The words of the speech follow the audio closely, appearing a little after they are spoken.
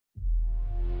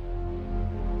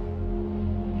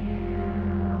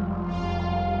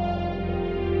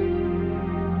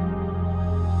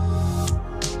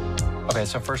Okay,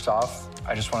 so first off,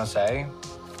 I just want to say,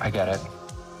 I get it.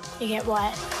 You get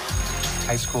what?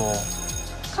 High school.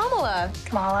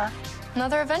 Kamala.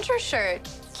 Another Avengers shirt.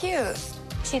 Cute.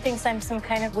 She thinks I'm some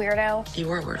kind of weirdo. You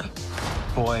were a weirdo.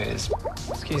 Boys.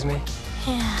 Excuse me?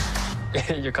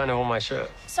 Yeah. You're kind of on my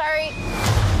shirt. Sorry.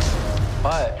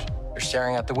 But you're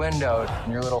staring out the window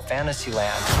in your little fantasy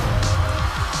land.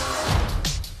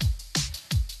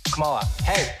 Kamala,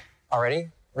 hey, already?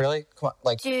 Really? Come on,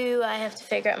 like... Do I have to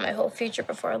figure out my whole future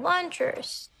before lunch, or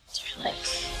is there like...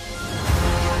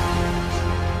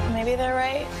 Maybe they're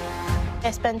right.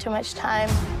 I spend too much time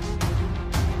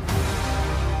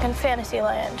in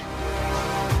Fantasyland.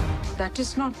 That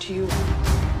is not you. It's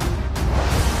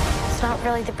not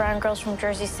really the brown girls from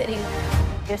Jersey City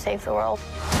who save the world.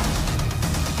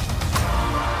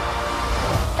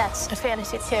 That's a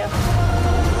fantasy too.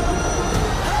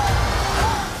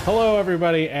 Hello,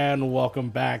 everybody, and welcome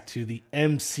back to the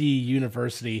MC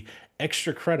University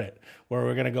Extra Credit, where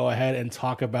we're going to go ahead and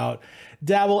talk about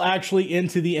dabble actually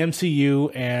into the MCU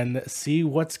and see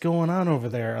what's going on over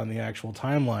there on the actual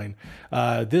timeline.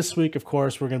 This week, of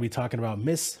course, we're going to be talking about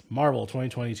Miss Marvel,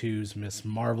 2022's Miss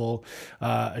Marvel,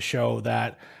 a show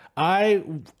that I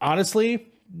honestly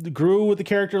grew with the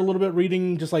character a little bit,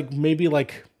 reading just like maybe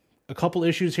like a couple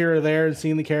issues here or there and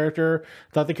seeing the character.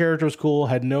 Thought the character was cool,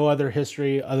 had no other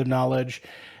history, other knowledge,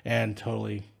 and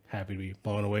totally happy to be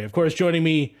blown away. Of course, joining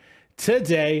me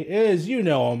today is, you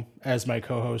know him as my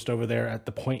co-host over there at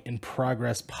the Point in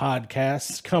Progress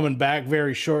podcast, coming back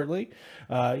very shortly.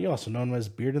 You also know him as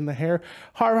Beard in the Hair.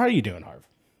 Harv, how you doing, Harv?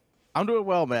 I'm doing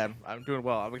well, man. I'm doing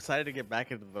well. I'm excited to get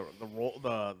back into the role,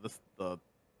 the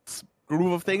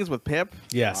groove of things with Pip.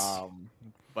 Yes.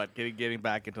 But getting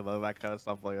back into that kind of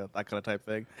stuff, like that kind of type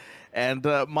thing. And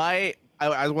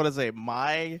I want to say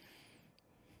my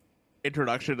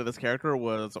introduction to this character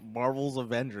was Marvel's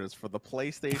Avengers for the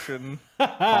PlayStation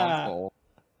console.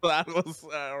 That was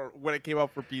when it came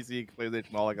out for PC,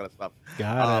 PlayStation, all that kind of stuff.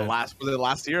 Got it. Was it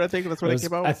last year? I think that's when it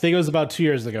came out. I think it was about 2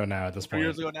 years ago now. At this point, 2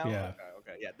 years ago now. Yeah.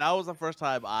 Okay. Yeah, that was the first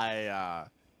time I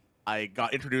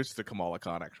got introduced to Kamala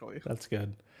Khan. Actually, That's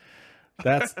good.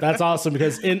 That's awesome,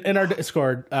 because in our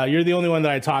Discord, you're the only one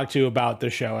that I talk to about the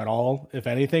show at all. If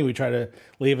anything, we try to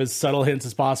leave as subtle hints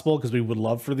as possible because we would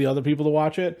love for the other people to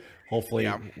watch it.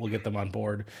 Hopefully, we'll get them on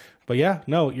board. But yeah,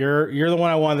 no, you're the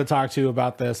one I wanted to talk to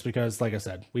about this because, like I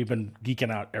said, we've been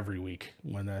geeking out every week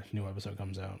when the new episode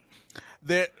comes out.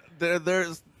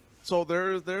 There's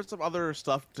some other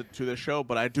stuff to the show,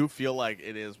 but I do feel like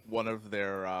it is one of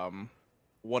their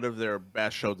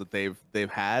best shows that they've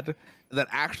had that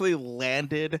actually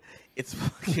landed its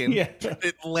fucking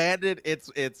it landed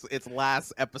its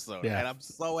last episode, and I'm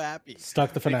so happy.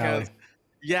 Stuck the finale.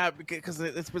 Because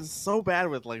it's been so bad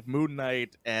with like Moon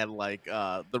Knight and like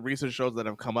the recent shows that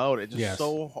have come out. It's just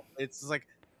it's just like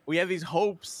we have these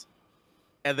hopes,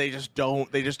 and they just don't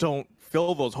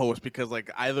fill those hopes because like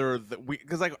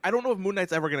because I don't know if Moon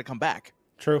Knight's ever gonna come back.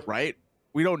 True. Right?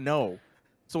 We don't know.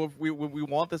 So if we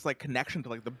want this like connection to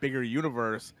like the bigger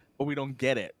universe, but we don't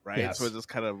get it, right? Yes. So it's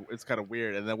kind of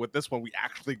weird. And then with this one, we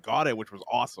actually got it, which was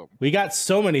awesome. We got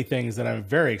so many things that I'm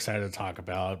very excited to talk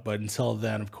about. But until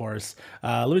then, of course,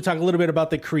 let me talk a little bit about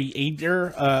the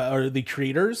creator or the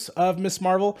creators of Miss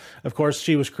Marvel. Of course,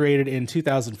 she was created in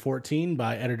 2014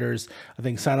 by editors, I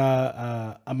think,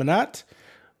 Sana Amanat,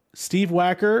 Steve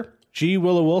Wacker, G.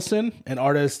 Willow Wilson, and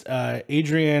artist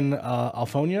Adrian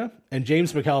Alfonia, and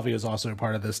James McKelvey is also a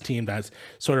part of this team that's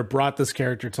sort of brought this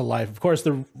character to life. Of course,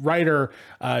 the writer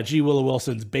G. Willow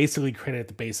Wilson's basically created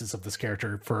the basis of this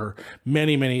character for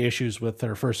many, many issues with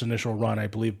her first initial run, I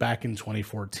believe, back in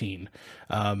 2014.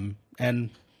 And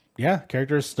yeah,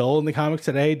 characters still in the comics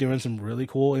today, doing some really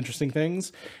cool, interesting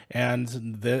things, and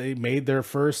they made their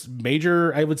first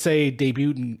major, I would say,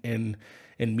 debut in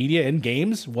media and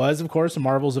games was, of course,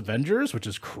 Marvel's Avengers, which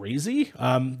is crazy.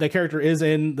 The character is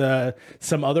in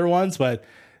some other ones, but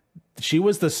she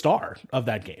was the star of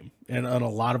that game in a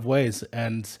lot of ways.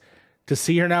 And to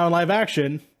see her now in live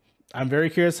action, I'm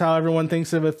very curious how everyone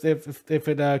thinks of if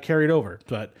it carried over.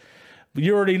 But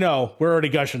you already know, we're already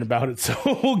gushing about it, so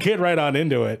we'll get right on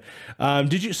into it.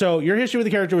 So your history with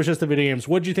the character was just the video games.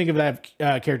 What did you think of that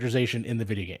characterization in the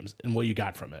video games and what you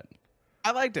got from it?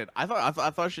 I liked it. I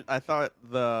thought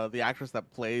the actress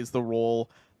that plays the role,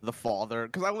 the father,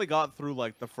 because I only got through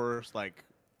like the first like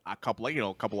a couple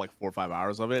 4 or 5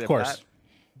 hours of it. Of course.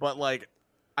 But like,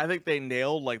 I think they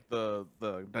nailed like the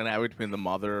dynamic between the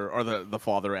mother or the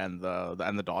father and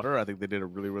the daughter. I think they did a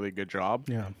really, really good job.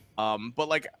 Yeah. But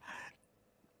like,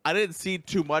 I didn't see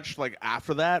too much like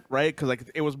after that, right? Because like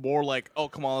it was more like, oh,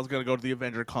 Kamala's gonna go to the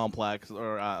Avenger complex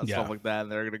or stuff like that,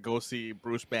 and they're gonna go see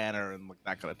Bruce Banner and like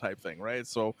that kind of type thing, right?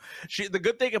 So the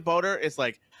good thing about her is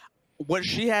like what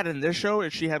she had in this show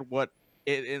is she had what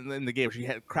in the game. She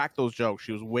had cracked those jokes.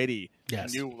 She was witty.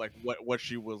 Yes. She knew like what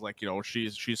she was like. You know,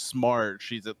 she's smart.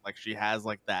 She's like she has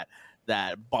like that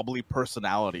bubbly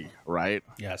personality, right?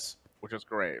 Yes. Which is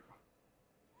great.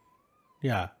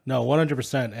 Yeah, no,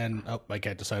 100%. And my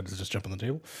cat decided to just jump on the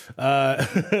table.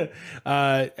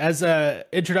 As a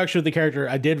introduction to the character,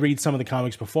 I did read some of the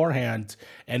comics beforehand,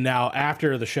 and now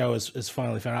after the show is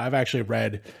finally found out, I've actually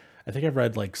read. I think I've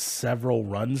read like several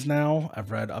runs now. I've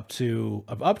read up to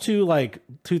like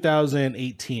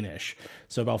 2018-ish.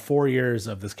 So about 4 years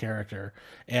of this character.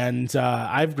 And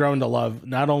I've grown to love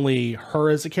not only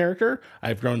her as a character,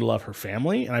 I've grown to love her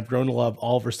family, and I've grown to love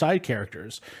all of her side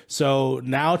characters. So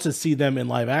now to see them in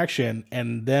live action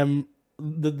and them,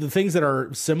 the things that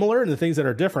are similar and the things that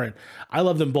are different, I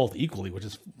love them both equally, which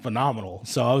is phenomenal.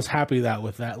 So I was happy that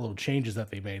with that little changes that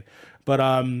they made. But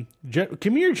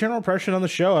give me your general impression on the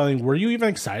show. I mean, were you even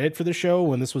excited for the show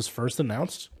when this was first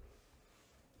announced?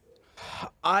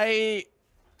 I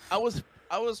was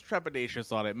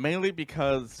trepidatious on it, mainly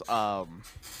because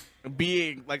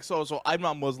being like so I'm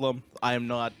not Muslim. I am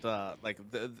not like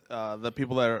the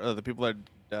people that are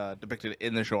depicted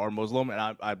in the show are Muslim,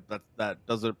 and that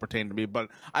doesn't pertain to me. But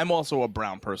I'm also a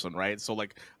brown person, right? So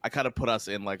like I kind of put us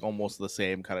in like almost the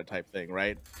same kind of type thing,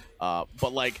 right?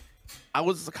 But like I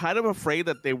was kind of afraid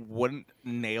that they wouldn't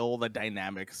nail the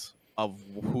dynamics of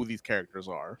who these characters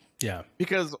are. Yeah.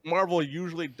 Because Marvel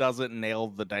usually doesn't nail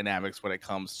the dynamics when it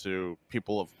comes to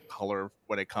people of color,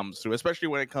 especially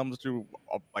when it comes to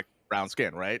like brown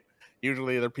skin, right?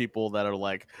 Usually they're people that are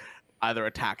like either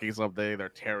attacking something, they're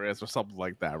terrorists or something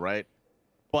like that, right?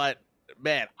 But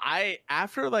man,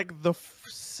 after like the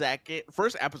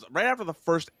first episode, right after the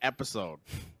first episode,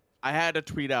 I had to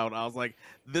tweet out. I was like,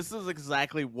 "This is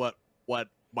exactly what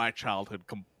my childhood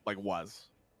was,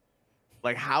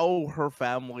 like how her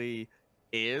family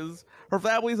is. Her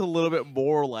family's a little bit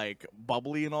more like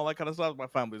bubbly and all that kind of stuff. My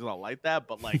family's not like that,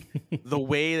 but like the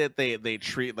way that they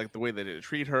treat, like the way that they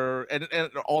treat her, and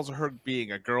also her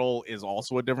being a girl is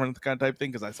also a different kind of type thing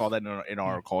because I saw that in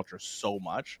our culture so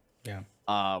much. Yeah.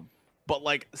 But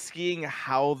like seeing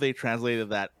how they translated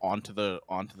that onto the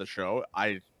show,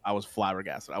 I was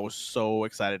flabbergasted. I was so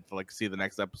excited to like see the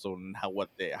next episode and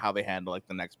how they handle like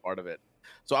the next part of it.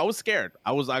 So I was scared.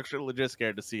 I was actually legit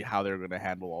scared to see how they're going to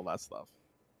handle all that stuff.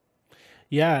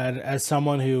 Yeah, and as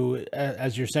someone who,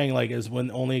 as you're saying, like is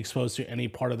when only exposed to any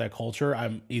part of that culture,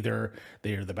 I'm either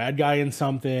they're the bad guy in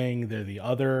something, they're the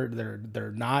other,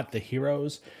 they're not the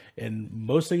heroes in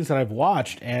most things that I've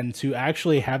watched, and to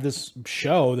actually have this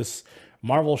show, this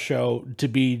Marvel show, to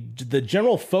be the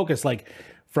general focus, like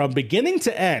from beginning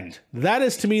to end, that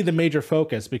is to me the major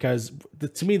focus, because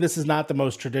to me this is not the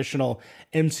most traditional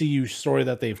MCU story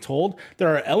that they've told.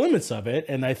 There are elements of it,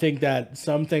 and I think that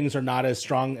some things are not as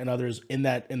strong and others in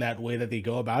that way that they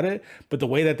go about it, but the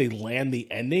way that they land the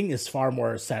ending is far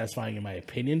more satisfying in my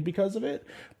opinion because of it,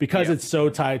 because it's so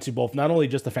tied to both not only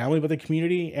just the family but the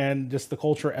community and just the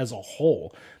culture as a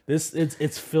whole.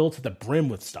 It's filled to the brim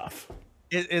with stuff.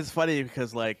 It's funny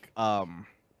because like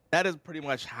that is pretty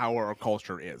much how our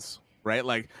culture is, right?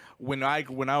 Like when I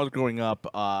was growing up,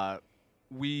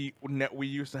 we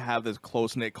used to have this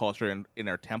close knit culture in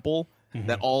our temple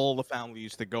that all the family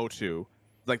used to go to,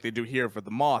 like they do here for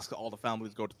the mosque. All the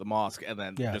families go to the mosque and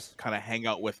then just kind of hang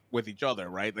out with each other,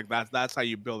 right? Like that's how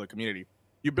you build a community.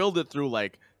 You build it through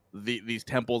like these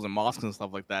temples and mosques and stuff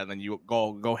like that, and then you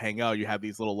go hang out. You have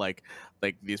these little like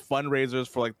these fundraisers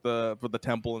for the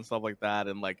temple and stuff like that,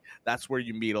 and like that's where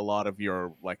you meet a lot of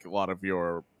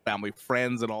your family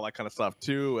friends and all that kind of stuff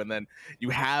too. And then you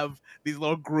have these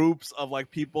little groups of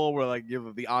like people where like you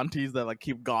have the aunties that like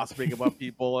keep gossiping about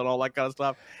people and all that kind of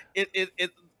stuff. It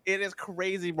is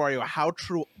crazy, Mario, how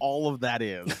true all of that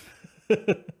is.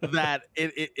 That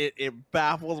it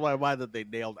baffles my mind that they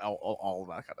nailed all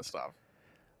of that kind of stuff.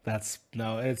 It's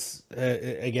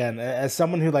again, as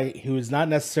someone who is not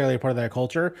necessarily a part of that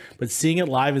culture, but seeing it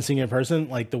live and seeing it in person,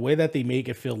 like the way that they make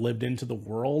it feel lived into the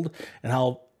world and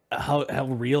how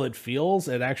real it feels,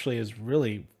 it actually is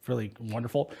really really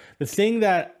wonderful. The thing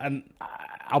that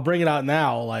I'll bring it out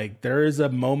now, like there is a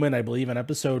moment, I believe in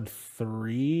episode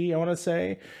 3, I want to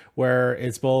say, where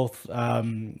it's both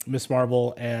Miss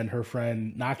Marvel and her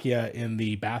friend Nakia in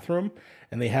the bathroom,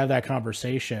 and they have that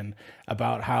conversation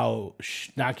about how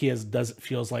Nakia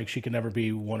feels like she can never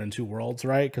be one in two worlds,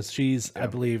 right? Because she's, I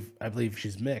believe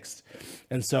she's mixed,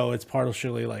 and so it's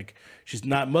partially like she's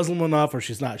not Muslim enough, or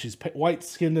she's white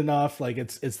skinned enough. Like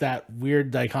it's that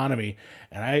weird dichotomy,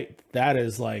 and that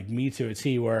is like me to a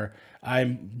T, where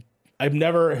I'm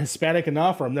never Hispanic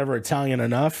enough, or I'm never Italian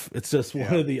enough. It's just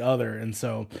one or the other. And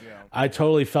so I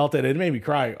totally felt it. It made me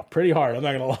cry pretty hard. I'm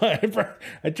not going to lie.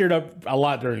 I teared up a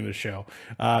lot during the show.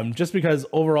 Just because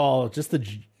overall, just the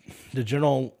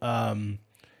general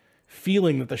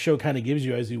feeling that the show kind of gives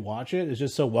you as you watch it is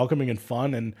just so welcoming and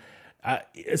fun. And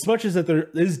as much as that there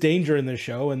is danger in this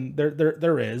show, and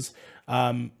there is,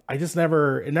 it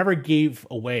never gave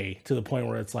away to the point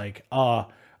where it's like,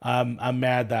 I'm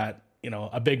mad that,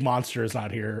 a big monster is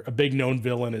not here, a big known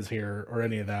villain is here, or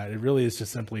any of that. It really is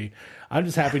just simply, I'm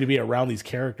just happy to be around these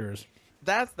characters.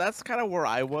 That's kind of where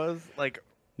I was. Like,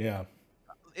 yeah,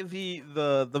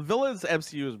 the villains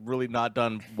MCU is really not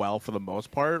done well for the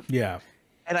most part. Yeah,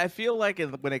 and I feel like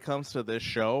when it comes to this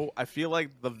show, I feel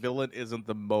like the villain isn't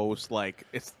the most like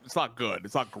it's not good.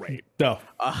 It's not great. No,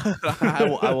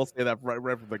 I will say that right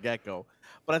from the get go.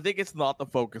 But I think it's not the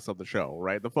focus of the show,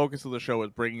 right? The focus of the show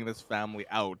is bringing this family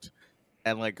out,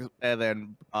 and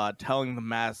then telling the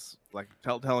mass, like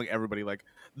telling everybody, like,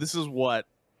 this is what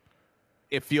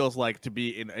it feels like to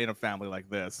be in a family like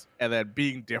this, and then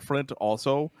being different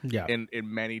also, in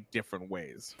many different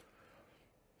ways.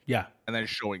 Yeah, and then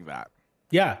showing that.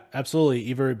 Yeah, absolutely.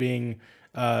 Either being,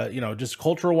 just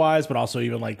cultural wise, but also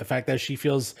even like the fact that she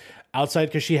feels outside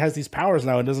because she has these powers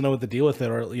now and doesn't know what to deal with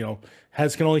it, or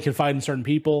can only confide in certain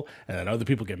people, and then other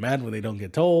people get mad when they don't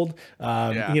get told.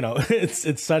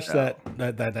 It's such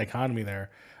that dichotomy there.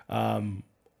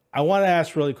 I want to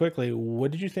ask really quickly,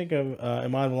 what did you think of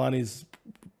Iman Vellani's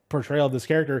portrayal of this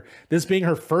character? This being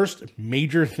her first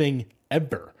major thing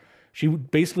ever. She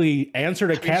basically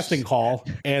answered a casting call,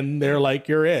 and they're like,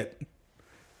 "You're it."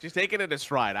 She's taking it in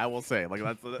stride, I will say. Like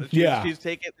she's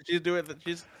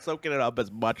soaking it up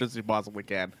as much as she possibly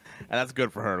can, and that's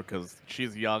good for her because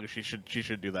she's young. She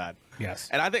should do that. Yes,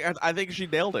 and I think she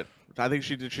nailed it. I think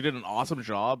she did an awesome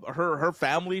job. Her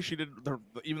family,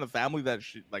 even the family that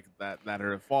she that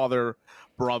her father,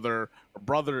 brother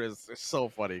is so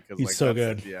funny because he's so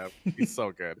good. Yeah, he's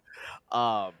so good.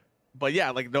 But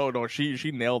yeah,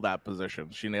 she nailed that position.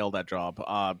 She nailed that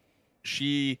job.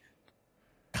 She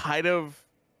kind of.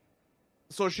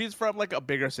 So she's from like a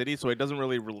bigger city, so it doesn't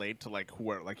really relate to like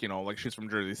where, she's from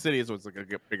Jersey City, so it's like a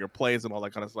bigger place and all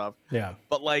that kind of stuff. Yeah.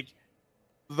 But like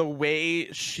the way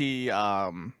she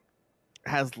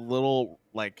has little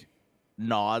like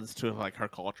nods to like her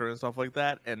culture and stuff like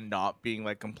that, and not being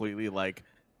like completely like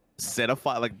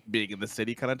cinefied, like being in the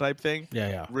city kind of type thing.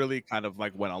 Yeah. Really kind of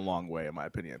like went a long way in my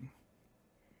opinion,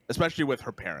 especially with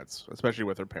her parents. Because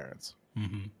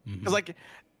like,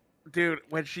 dude,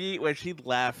 when she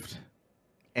left.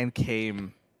 And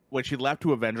when she left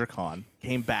to AvengerCon,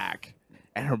 came back,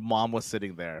 and her mom was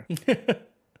sitting there.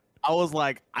 I was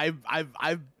like, I've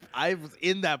been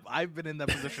in that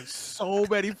position so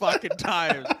many fucking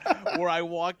times where I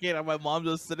walk in and my mom's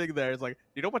just sitting there. It's like,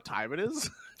 you know what time it is?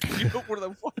 You know where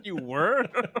the fuck you were?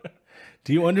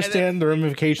 Do you understand the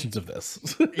ramifications of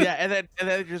this? Yeah, and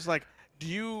then just like, do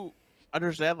you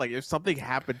understand? Like, if something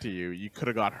happened to you, you could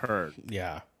have got hurt.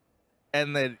 Yeah.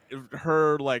 And then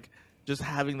her like. Just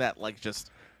having that, like, just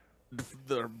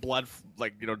the blood,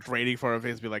 like, draining from her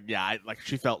face, be like, yeah,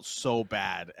 she felt so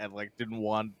bad and like didn't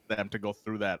want them to go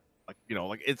through that.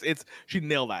 Like, it's she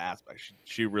nailed that aspect.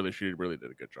 She really did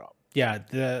a good job. Yeah,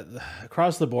 the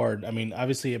across the board. I mean,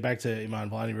 obviously, back to Iman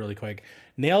Vellani really quick.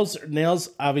 Nails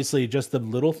obviously just the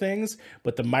little things,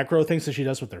 but the micro things that she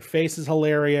does with her face is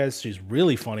hilarious. She's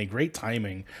really funny, great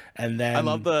timing. And then I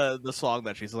love the song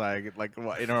that she's like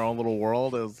in her own little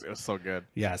world. It was so good.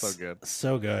 Yes,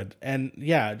 so good. And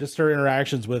yeah, just her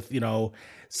interactions with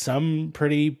some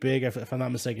pretty big, if I'm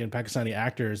not mistaken, Pakistani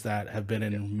actors that have been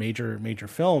in major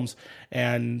films,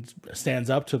 and stands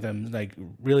up to them, like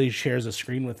really shares a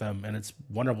screen with them, and it's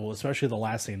wonderful. Especially the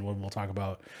last scene, we'll talk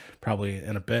about probably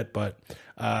in a bit, but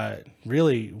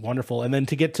really wonderful. And then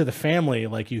to get to the family,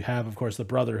 like you have, of course, the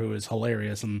brother who is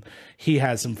hilarious, and he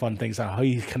has some fun things on how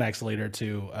he connects later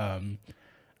to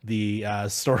the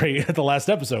story at the last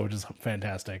episode, which is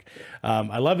fantastic.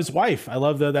 I love his wife. I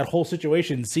love that whole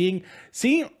situation. Seeing,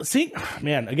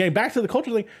 man, again, back to the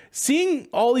culture thing, seeing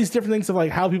all these different things of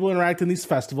like how people interact in these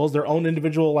festivals, their own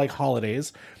individual like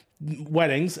holidays,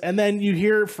 weddings, and then you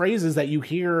hear phrases that you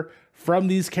hear from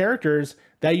these characters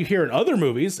that you hear in other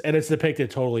movies, and it's depicted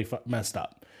totally messed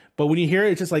up. But when you hear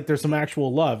it, it's just like there's some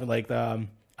actual love, like the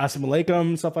Assalamu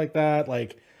alaikum, stuff like that.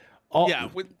 Like, all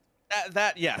with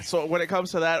that yeah. So when it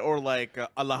comes to that, or like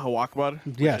Allahu Akbar,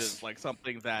 which Yes. is like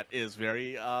something that is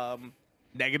very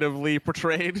negatively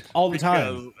portrayed All the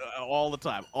time. all the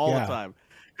time, Yeah. the time,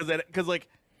 because like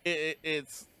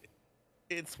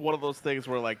it's one of those things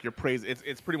where like you're praise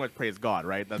it's pretty much praise God,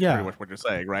 right? That's Yeah. pretty much what you're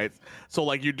saying, right? So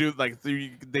like you do like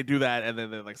they do that, and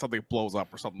then like something blows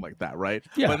up or something like that, right?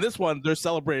 Yeah. But in this one, they're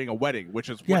celebrating a wedding, which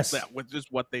is Yes. which is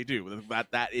what they do.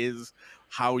 That is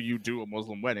how you do a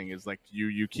Muslim wedding. Is like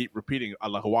you keep repeating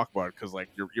Allahu Akbar, because like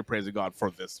you're praising God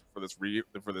for this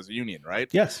union, right?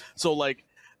 yes, So like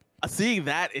seeing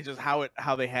that, it's just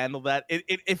how they handle that.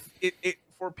 It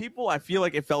for people, I feel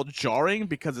like it felt jarring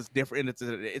because it's different.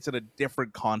 It's in a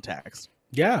different context.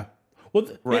 yeah. Well,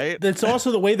 Right? It's also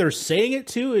the way they're saying it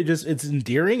too. It's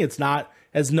endearing. It's not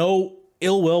has no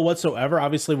ill will whatsoever.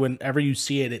 Obviously, whenever you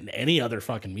see it in any other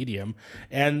fucking medium,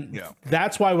 and Yeah.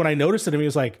 that's why when I noticed it, I mean, it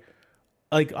was like,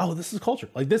 oh, this is culture.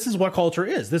 Like, this is what culture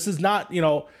is. This is not,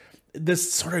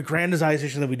 this sort of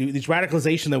grandization that we do, this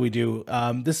radicalization that we do.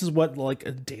 This is what like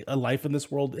a life in this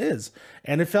world is,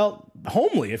 and it felt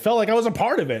homely. It felt like I was a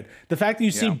part of it. The fact that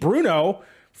you see Yeah. Bruno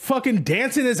fucking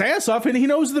dancing his ass off and he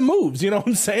knows the moves. You know what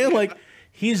I'm saying? Like,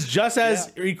 he's just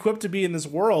as equipped to be in this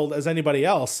world as anybody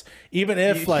else, even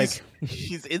if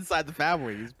He's inside the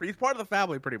family. He's part of the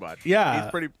family, pretty much. Yeah.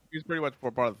 He's pretty much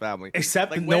part of the family.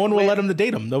 except Like, no one will let him to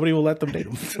date him. Nobody will let them date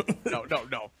him.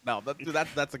 No.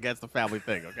 That's against the family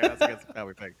thing. Okay, that's against the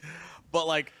family thing. But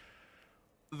like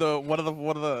one of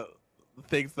the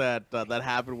things that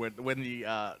happened when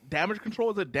the damage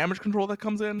control, is it damage control that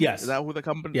comes in? Yes. Is that who the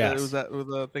company? Yes. Is that who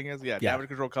the thing is? Yeah. Yeah. Damage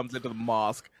control comes into the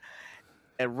mosque,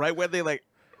 and right when they like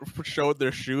showed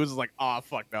their shoes, it's like, oh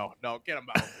fuck, no, get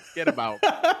them out,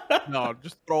 no,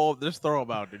 just throw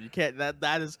them out, dude. You can't.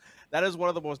 That is one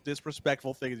of the most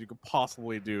disrespectful things you could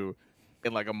possibly do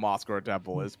in like a mosque or a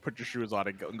temple, is put your shoes on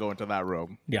and go into that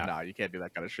room. Yeah. No, you can't do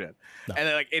that kind of shit. No. And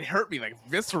then, like, it hurt me like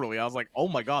viscerally. I was like, oh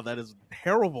my god, that is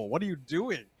terrible. What are you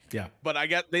doing? Yeah. But I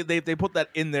get they put that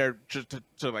in there just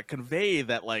to like convey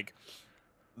that like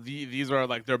these are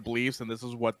like their beliefs, and this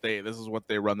is what they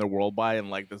run their world by, and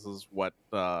like this is what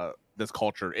this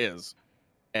culture is.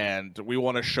 And we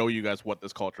want to show you guys what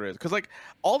this culture is, because like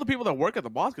all the people that work at the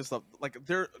mosque and stuff, like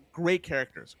they're great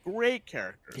characters.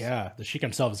 Yeah, the Sheik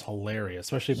himself is hilarious,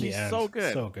 especially at the He's end. so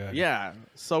good. So good. Yeah,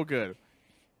 so good.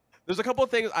 There's a couple of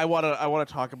things I wanna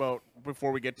talk about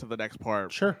before we get to the next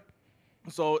part. Sure.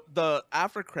 So the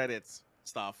after credits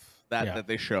stuff that Yeah.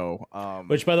 they show,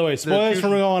 Which, by the way, spoilers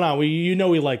from going on. We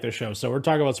we like this show, so we're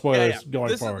talking about spoilers going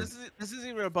this forward. This isn't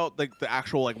even about like the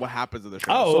actual like what happens in the show.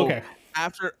 Oh, So okay.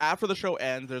 After the show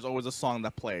ends, there's always a song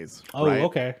that plays. Oh, right?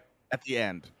 okay. At the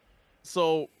end.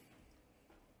 So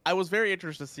I was very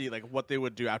interested to see like what they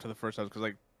would do after the first episode, because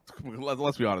like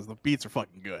let's be honest, the beats are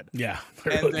fucking good. Yeah.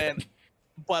 And then,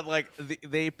 but like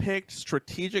they picked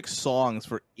strategic songs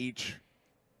for each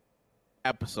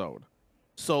episode.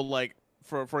 So like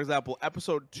for example,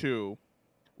 episode 2,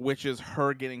 which is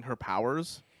her getting her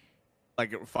powers,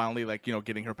 like finally like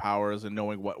getting her powers and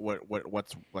knowing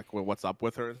what's up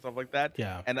with her and stuff like that.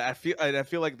 Yeah. And I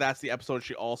feel like that's the episode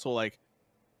she also like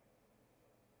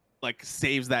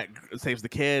saves the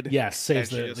kid. Yes,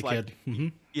 saves and she the just, like, kid. Hmm.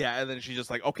 Yeah, and then she's just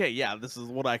like, okay, yeah, this is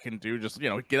what I can do. Just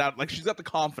get out. Like she's got the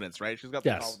confidence, right? She's got the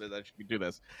Yes. confidence that she can do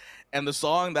this. And the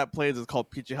song that plays is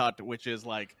called Peachy Hut, which is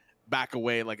like back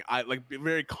away, like I like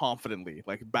very confidently,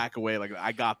 like back away, like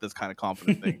I got this kind of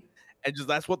confident thing. And just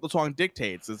that's what the song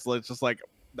dictates. It's just like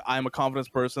I'm a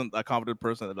confident person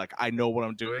that like I know what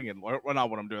I'm doing, and or not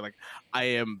what I'm doing. Like I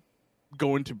am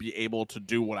going to be able to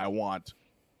do what I want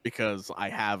because I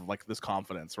have like this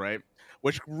confidence, right?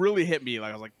 Which really hit me.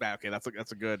 Like I was like, okay, that's a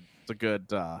good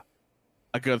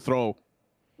throw.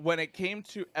 When it came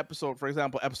to episode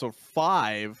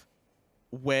 5,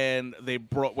 when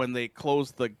they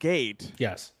closed the gate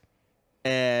Yes.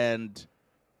 and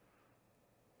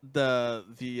the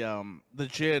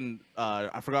Jinn,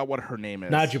 I forgot what her name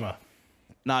is.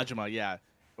 Najima. Yeah.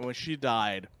 When she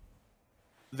died,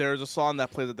 there's a song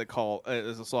that plays that they call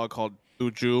is a song called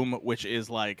Ujum, which is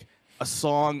like a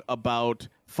song about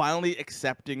finally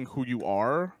accepting who you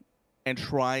are and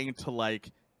trying to like,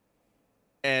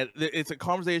 and it's a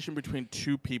conversation between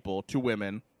two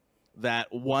women,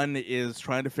 that one is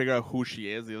trying to figure out who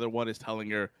she is, the other one is telling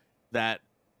her that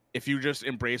if you just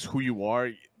embrace who you are,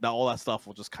 that all that stuff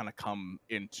will just kind of come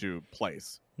into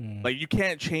place. Like you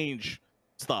can't change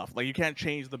stuff. Like you can't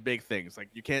change the big things. Like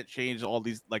you can't change all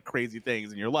these like crazy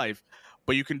things in your life,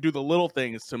 but you can do the little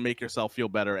things to make yourself feel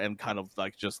better and kind of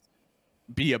like just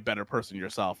be a better person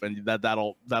yourself, and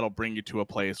that'll bring you to a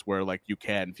place where like you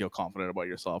can feel confident about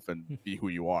yourself and be who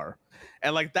you are.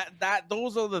 And like that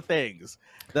those are the things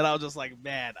that I was just like,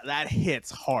 man, that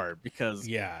hits hard, because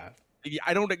you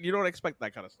don't expect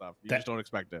that kind of stuff. You just don't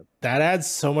expect it. That adds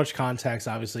so much context,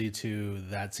 obviously, to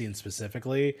that scene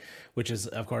specifically, which is,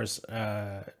 of course,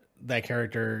 that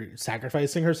character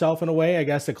sacrificing herself in a way, I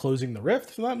guess, to closing the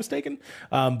rift, if I'm not mistaken.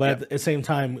 But at the same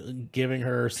time, giving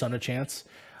her son a chance,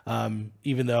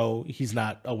 even though he's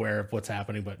not aware of what's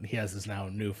happening, but he has this now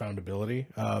newfound ability.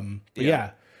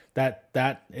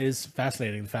 That is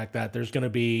fascinating. The fact that there's going to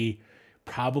be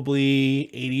probably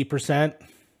 80%,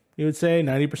 you would say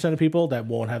 90% of people that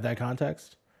won't have that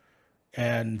context.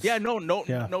 And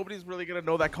nobody's really gonna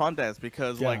know that context,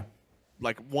 because like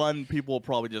one, people will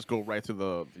probably just go right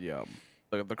through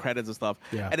the credits and stuff.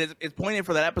 And it's poignant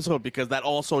for that episode because that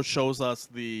also shows us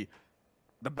the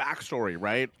backstory,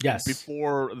 right? Yes.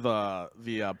 Before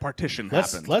the partition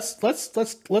happened. Let's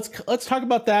talk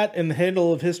about that in the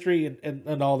handle of history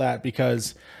and all that,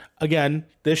 because again,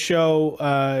 this show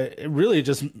really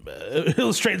just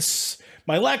illustrates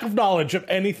my lack of knowledge of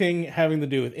anything having to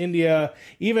do with India,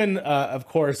 even of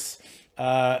course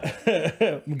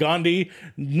Gandhi,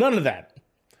 none of that.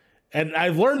 And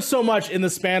I've learned so much in the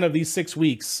span of these 6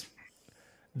 weeks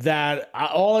that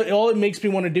all it makes me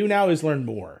want to do now is learn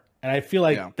more. And I feel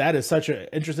like that is such an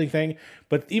interesting thing.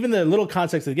 But even the little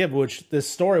context they give, which this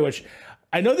story, which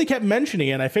I know they kept mentioning,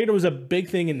 and I figured it was a big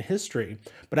thing in history,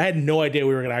 but I had no idea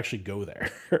we were going to actually go there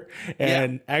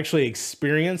and actually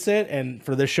experience it, and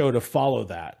for this show to follow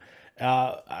that.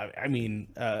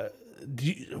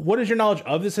 What is your knowledge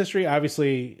of this history?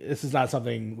 Obviously, this is not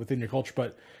something within your culture,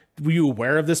 but were you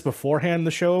aware of this beforehand,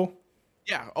 the show?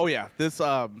 Yeah. Oh yeah. This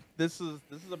is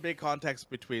a big context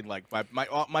between like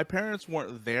my parents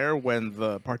weren't there when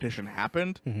the partition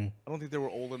happened. Mm-hmm. I don't think they were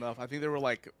old enough. I think they were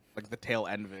like the tail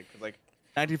end of it, because like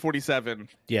 1947.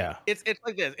 Yeah. It's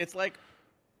like this. It's like,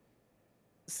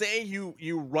 say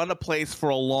you run a place for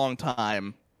a long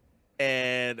time,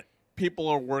 and people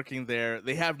are working there.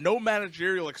 They have no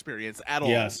managerial experience at all.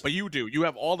 Yes. But you do. You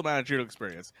have all the managerial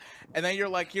experience. And then you're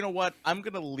like, you know what? I'm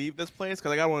going to leave this place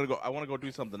because I want to go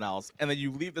do something else. And then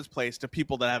you leave this place to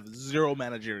people that have zero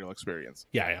managerial experience.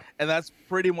 Yeah. And that's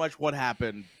pretty much what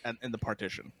happened in the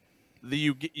partition.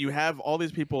 You have all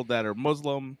these people that are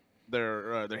Muslim,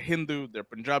 they're Hindu, they're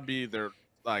Punjabi, they're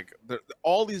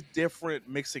all these different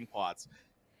mixing pots.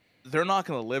 They're not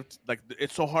going to live, like,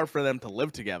 it's so hard for them to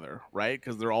live together, right?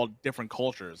 Because they're all different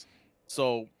cultures.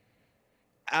 So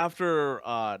after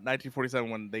 1947,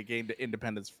 when they gained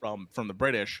independence from the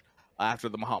British, after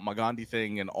the Mahatma Gandhi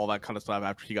thing and all that kind of stuff,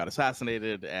 after he got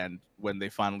assassinated, and when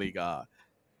it finally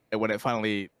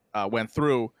went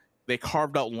through, they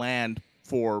carved out land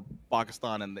for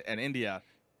Pakistan and India.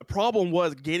 The problem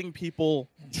was getting people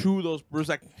to those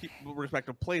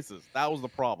respective places. That was the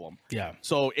problem. Yeah.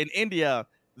 So in India,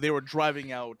 they were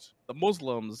driving out the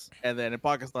Muslims, and then in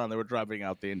Pakistan they were driving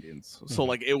out the Indians. So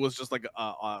like it was just like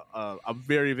a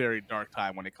very, very dark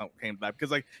time when it came to that,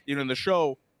 because like, you know, in the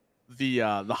show, the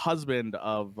husband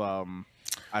of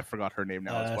I forgot her name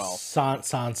now as well.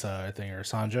 Sansa, I think, or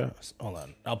Sanja. Hold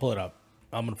on, I'll pull it up.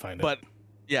 I'm gonna find it. But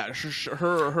yeah,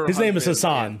 her his name is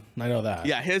Hassan. I know that.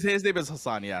 Yeah, his name is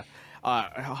Hassan. Yeah.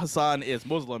 Hassan is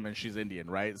Muslim and she's Indian,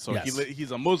 right? So he's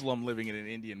a Muslim living in an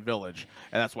Indian village,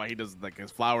 and that's why he doesn't, like,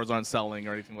 his flowers aren't selling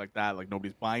or anything like that. Like,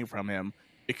 nobody's buying from him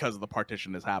because the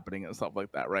partition is happening and stuff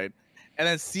like that, right? And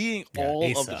then seeing all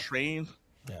of the trains,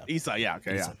 Isa,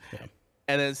 and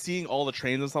then seeing all the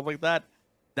trains and stuff like that,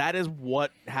 that is what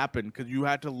happened, because you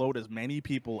had to load as many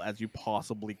people as you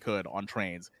possibly could on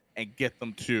trains and get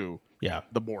them to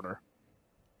the border.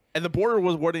 And the border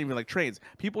wasn't even like trains.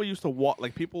 People used to walk,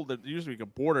 like, there used to be a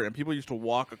border, and people used to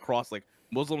walk across, like,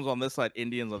 Muslims on this side,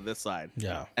 Indians on this side.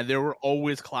 Yeah. And there were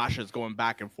always clashes going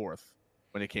back and forth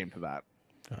when it came to that.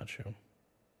 Gotcha.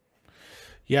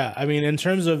 Yeah, I mean, in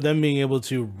terms of them being able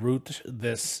to root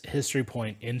this history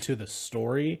point into the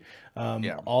story,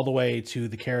 all the way to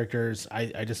the characters,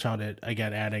 I just found it,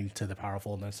 again, adding to the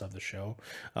powerfulness of the show,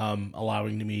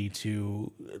 allowing me to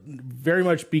very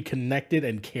much be connected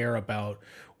and care about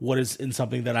what is in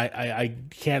something that I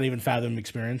can't even fathom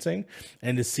experiencing,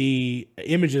 and to see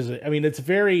images. I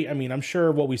mean, I'm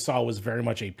sure what we saw was very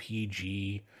much a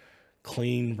PG,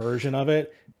 clean version of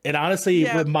it. It honestly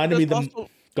reminded me go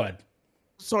ahead.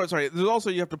 Sorry. There's also,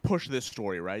 you have to push this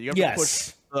story, right? You have to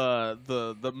push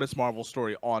the Miss Marvel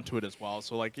story onto it as well.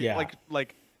 So like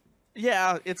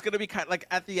Yeah, it's gonna be kind of like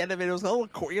at the end of it, it was a little,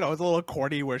 it was a little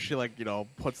corny where she like,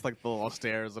 puts like the little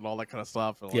stairs and all that kind of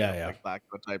stuff, and like, Yeah, yeah. like that kind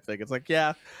of type thing. It's like,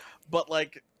 yeah, but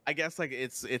like I guess like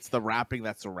it's the wrapping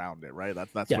that's around it, right?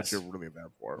 That's Yes. what you're really there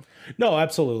for. No,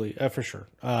 absolutely, for sure.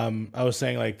 I was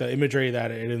saying like the imagery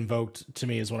that it invoked to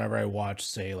me is whenever I watch,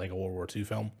 say, like a World War II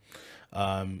film,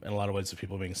 in a lot of ways of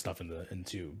people being stuffed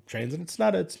into trains, and it's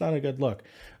not a good look.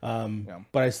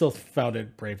 But I still found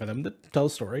it brave for them to tell a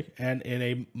story, and in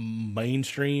a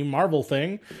mainstream Marvel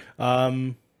thing,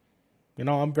 I'm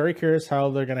very curious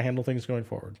how they're going to handle things going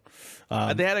forward.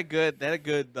 And they had a good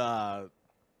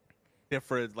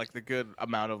different, like the good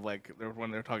amount of like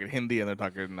when they're talking Hindi and they're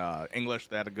talking English,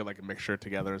 they had a good like a mixture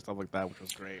together and stuff like that, which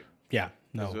was great. Yeah,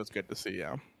 no, It was good to see.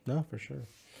 Yeah. no, for sure.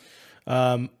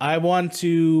 I want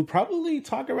to probably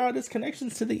talk about his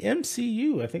connections to the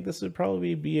MCU. I think this would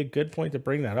probably be a good point to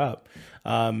bring that up.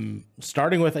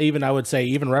 Starting with I would say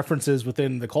even references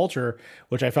within the culture,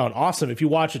 which I found awesome. If you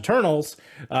watch Eternals,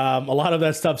 a lot of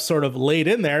that stuff's sort of laid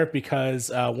in there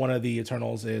because one of the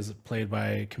Eternals is played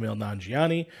by Kumail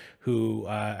Nanjiani, who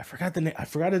I forgot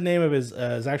the name of his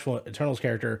actual Eternals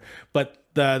character, but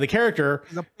the character,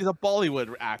 he's a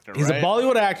Bollywood actor. He's right? a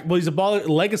Bollywood actor. Well, he's a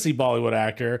legacy Bollywood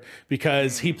actor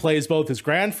because he plays both his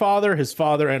grandfather, his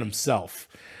father, and himself.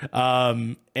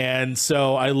 And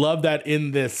so I love that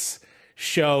in this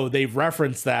show they've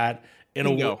referenced that in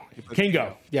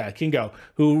Kingo,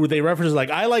 who they reference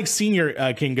like I like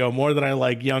senior Kingo more than I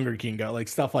like younger Kingo, like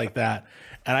stuff like that.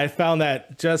 And I found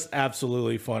that just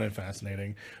absolutely fun and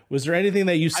fascinating. Was there anything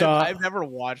that you saw? I've never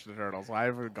watched Eternals, so I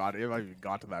haven't even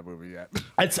got to that movie yet.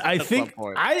 I think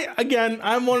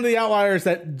I'm one of the outliers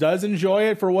that does enjoy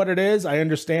it for what it is. I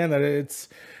understand that it's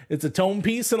a tone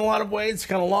piece in a lot of ways. It's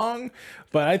kind of long,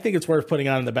 but I think it's worth putting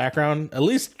on in the background. At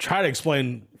least try to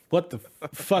explain what the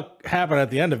fuck happened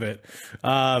at the end of it,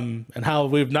 and how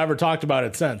we've never talked about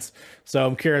it since. So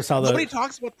I'm curious how nobody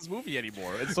talks about this movie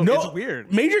anymore. It's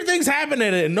weird. Major things happen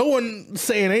in it, and no one's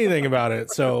saying anything about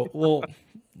it. So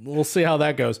we'll see how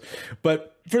that goes.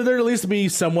 But for there at least to be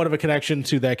somewhat of a connection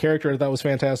to that character, that was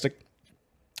fantastic.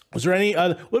 Was there any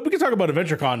other? Well, we can talk about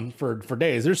AdventureCon for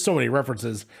days. There's so many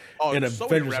references. Oh, in there's so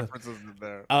many references in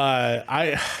there.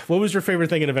 What was your favorite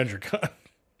thing in AdventureCon?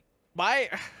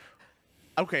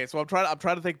 Okay, so I'm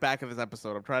trying to think back of this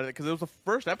episode. Because it was the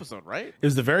first episode, right? It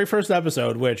was the very first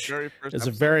episode, which is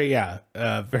a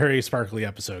very sparkly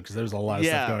episode because there was a lot of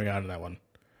stuff going on in that one.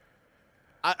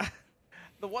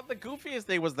 The goofiest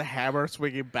thing was the hammer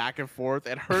swinging back and forth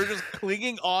and her just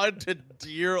clinging on to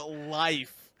dear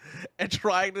life and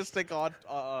trying to stick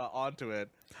onto it.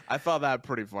 I found that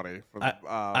pretty funny for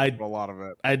a lot of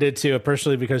it. I did too,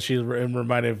 personally, because she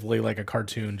reminded of like a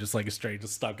cartoon, just like straight,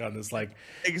 just stuck on this like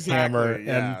hammer.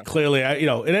 Yeah. And clearly,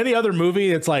 in any other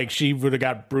movie, it's like she would have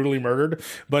got brutally murdered.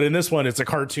 But in this one, it's a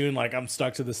cartoon. Like I'm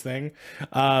stuck to this thing.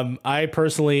 I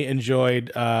personally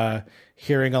enjoyed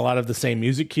hearing a lot of the same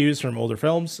music cues from older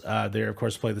films. They of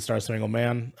course play the Star Spangled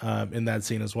Man in that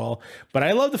scene as well. But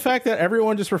I love the fact that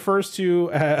everyone just refers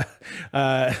to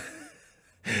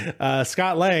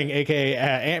Scott Lang, aka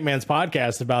Ant-Man's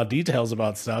podcast, about details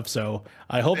about stuff. So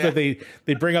I hope that they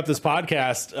bring up this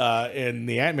podcast in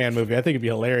the Ant-Man movie. I think it'd be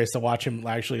hilarious to watch him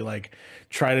actually like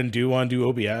try to do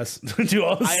OBS, do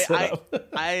all this stuff.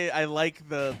 I like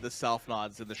the self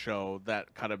nods in the show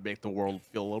that kind of make the world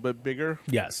feel a little bit bigger.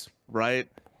 Yes. Right.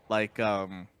 Like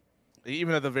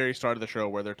even at the very start of the show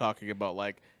where they're talking about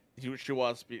like she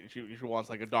wants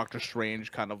like a Doctor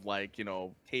Strange kind of like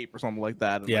cape or something like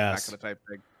that. And yes. Like that kind of type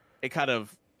thing. It kind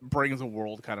of brings the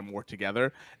world kind of more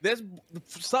together. There's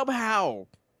somehow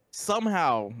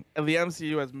the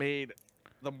MCU has made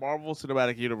the Marvel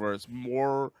Cinematic Universe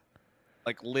more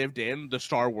like lived in than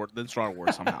Star Wars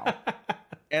somehow.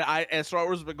 And Star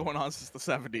Wars has been going on since the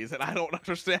 70s, and I don't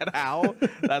understand how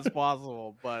that's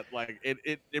possible. But like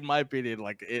it in my opinion,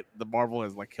 like the Marvel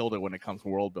has like killed it when it comes to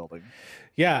world building.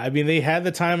 Yeah, I mean they had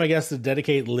the time, I guess, to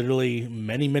dedicate literally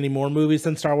many, many more movies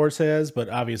than Star Wars has, but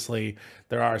obviously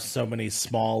there are so many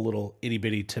small little itty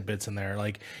bitty tidbits in there.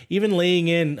 Like even laying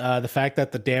in the fact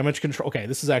that the damage control. Okay,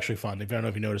 this is actually fun. I don't know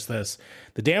if you noticed this.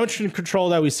 The damage control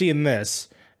that we see in this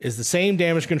is the same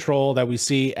damage control that we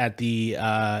see at the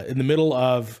in the middle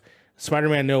of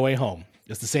Spider-Man No Way Home.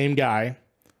 It's the same guy.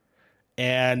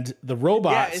 And the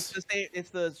robots... Yeah, it's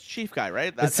the chief guy,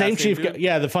 right? The same chief guy.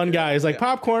 Yeah, the fun guy is like,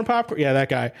 popcorn. Yeah, that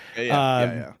guy.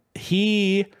 Yeah.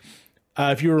 He,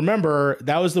 if you remember,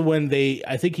 that was the one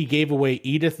I think he gave away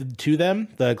Edith to them,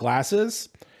 the glasses.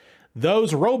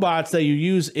 Those robots that you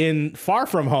use in Far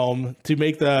From Home to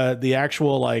make the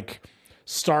actual like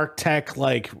Stark Tech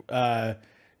like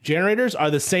generators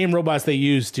are the same robots they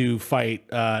used to fight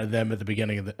them at the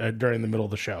beginning of the during the middle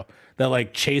of the show. That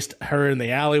like chased her in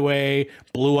the alleyway,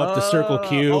 blew up the Circle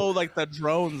Q. Oh, like the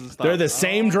drones and stuff. They're the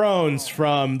same drones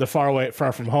from the Far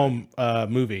From Home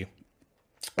movie,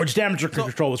 which Damage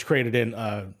Control was created in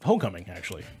Homecoming,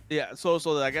 actually. Yeah. So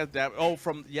I guess that. Oh,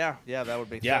 from that would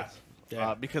make sense.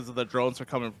 Yeah. Because of the drones are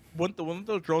coming. Weren't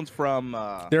those drones from?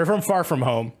 They're from Far From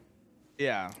Home.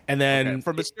 Yeah. And then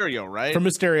from Mysterio, right? From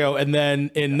Mysterio, and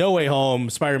then in No Way Home,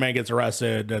 Spider-Man gets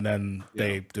arrested, and then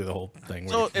they do the whole thing.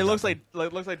 So it looks like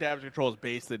Damage Control is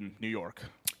based in New York.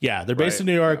 Yeah, they're based in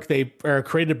New York. They are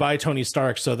created by Tony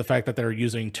Stark, so the fact that they're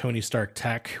using Tony Stark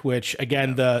tech, which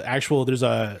again, there's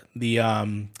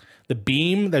the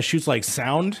beam that shoots like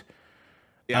sound.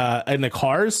 In the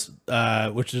cars,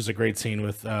 which is a great scene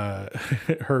with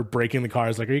her breaking the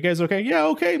cars. Like, are you guys okay? Yeah,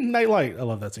 okay. Nightlight. I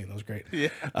love that scene. That was great. Yeah.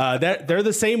 They're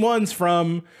the same ones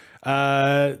from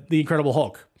the Incredible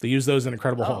Hulk. They use those in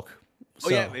Incredible Hulk. So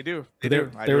yeah, they do.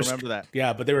 I remember that.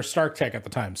 Yeah, but they were Stark tech at the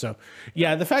time. So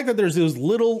yeah, the fact that there's those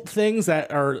little things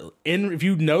that are in, if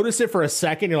you notice it for a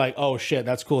second, you're like, oh shit,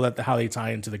 that's cool. That how they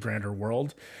tie into the grander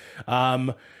world.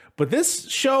 But this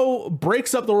show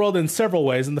breaks up the world in several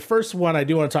ways. And the first one I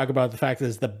do want to talk about the fact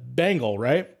is the bangle,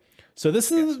 right? So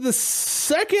this is the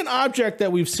second object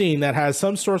that we've seen that has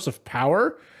some source of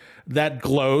power that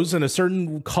glows in a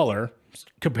certain color,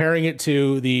 comparing it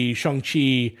to the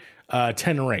Shang-Chi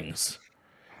 10 rings.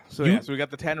 So we got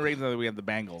the 10 rings and then we have the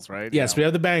bangles, right? Yes, we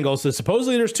have the bangles. So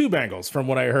supposedly there's 2 bangles from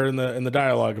what I heard in the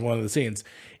dialogue in one of the scenes.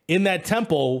 In that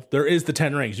temple, there is the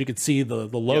 10 rings. You could see the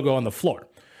logo on the floor.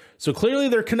 So clearly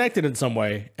they're connected in some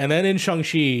way. And then in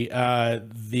Shang-Chi,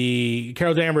 the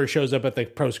Carol Danvers shows up at the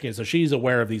pro screen, so she's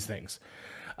aware of these things.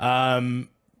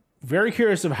 Very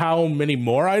curious of how many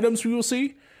more items we will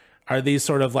see. Are these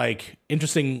sort of like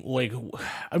interesting? Like,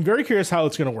 I'm very curious how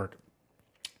it's going to work,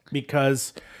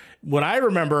 because when I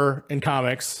remember in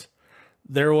comics,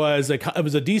 it was a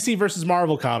DC versus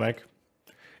Marvel comic,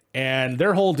 and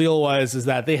their whole deal is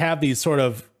that they have these sort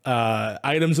of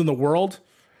items in the world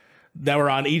that were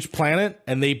on each planet,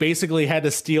 and they basically had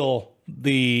to steal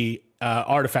the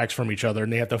artifacts from each other,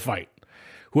 and they had to fight.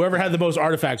 Whoever had the most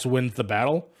artifacts wins the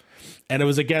battle, and it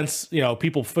was against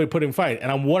people putting fight. And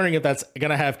I'm wondering if that's going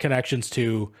to have connections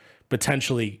to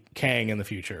potentially Kang in the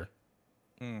future.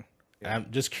 I'm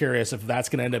just curious if that's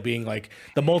going to end up being like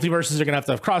the multiverses are going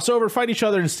to have crossover, fight each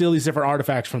other, and steal these different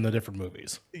artifacts from the different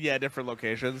movies. Yeah, different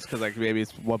locations, because like maybe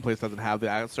one place doesn't have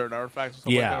the certain artifacts or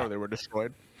something like that, or they were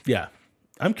destroyed. Yeah.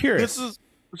 I'm curious.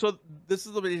 This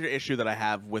is the major issue that I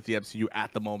have with the MCU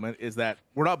at the moment, is that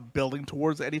we're not building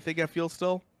towards anything, I feel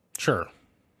still. Sure.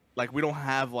 Like, we don't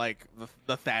have like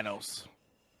the Thanos,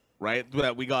 right?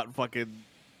 That we got fucking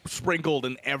sprinkled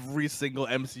in every single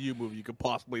MCU movie you could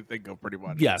possibly think of, pretty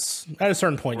much. Yes. At a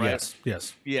certain point, right?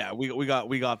 Yes. Yeah, we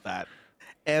got that.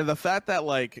 And the fact that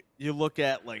like you look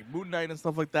at like Moon Knight and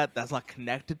stuff like that, that's not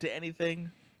connected to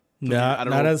anything. Not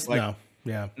as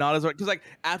because like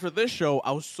after this show,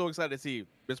 I was so excited to see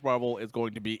Miss Marvel is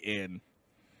going to be in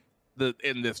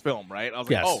this film, right? I was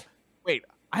like, oh wait,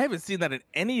 I haven't seen that in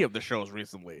any of the shows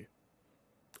recently.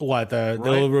 What, they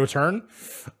will return?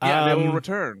 Yeah, they will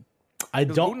return.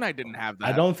 Moon Knight didn't have that.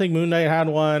 I don't think Moon Knight had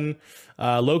one.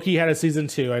 Loki had a season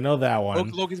 2. I know that one.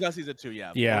 Loki's got season 2.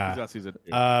 Yeah. Yeah. Loki's got season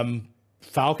 2.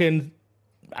 Falcon,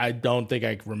 I don't think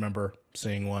I remember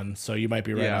seeing one, so you might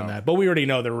be right on that. But we already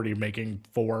know they're already making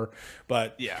 4,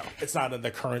 but it's not in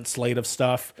the current slate of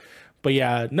stuff. But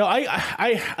yeah, no,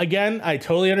 I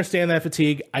totally understand that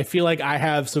fatigue. I feel like I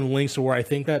have some links to where I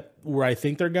think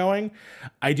they're going.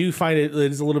 I do find it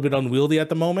is a little bit unwieldy at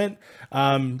the moment.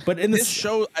 But in this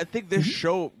show, I think this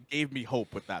show gave me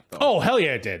hope with that, though. Oh hell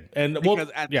yeah, it did. And because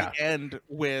at the end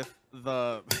with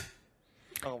the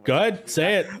go ahead,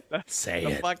 say it.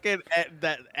 The fucking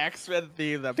that X-Men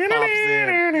theme that pops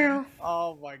in.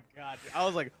 Oh my god! I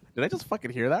was like, did I just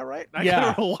fucking hear that right? I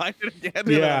gotta rewind it again.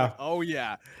 Yeah. Like, oh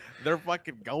yeah. They're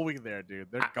fucking going there,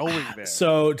 dude. They're going there.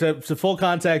 So to full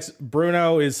context,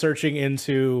 Bruno is searching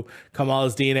into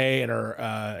Kamala's DNA and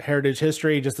her heritage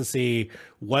history just to see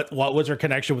what was her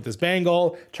connection with this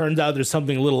bangle. Turns out there's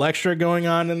something a little extra going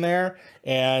on in there.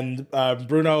 And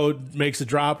Bruno makes a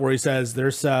drop where he says,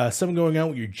 there's something going on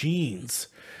with your genes.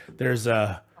 There's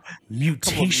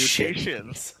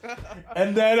mutations.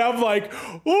 And then I'm like,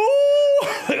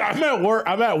 oh, I'm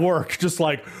at work just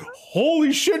like,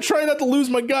 holy shit, trying not to lose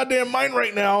my goddamn mind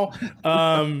right now.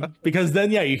 Because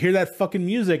then you hear that fucking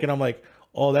music and I'm like,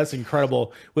 Oh, that's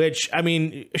incredible. Which, I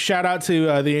mean, shout out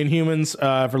to the Inhumans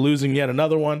for losing yet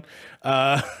another one.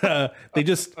 They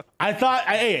just, I thought,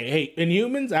 hey,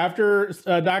 Inhumans after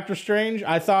Doctor Strange,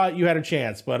 I thought you had a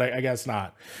chance, but I guess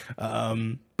not.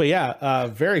 But yeah,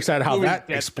 very excited how that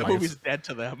the movie's dead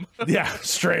to them. Yeah,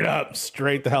 straight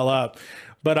the hell up.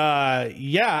 But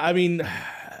yeah, I mean,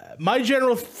 my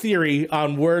general theory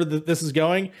on where this is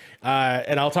going,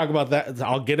 and I'll talk about that.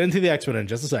 I'll get into the X-Men in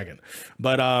just a second.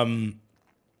 But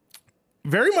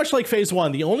very much like Phase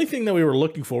 1, the only thing that we were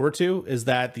looking forward to is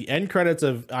that the end credits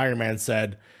of Iron Man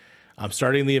said, I'm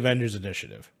starting the Avengers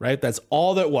Initiative, right? That's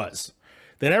all that was.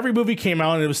 Then every movie came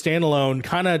out and it was standalone,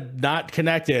 kind of not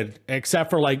connected,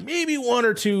 except for like maybe one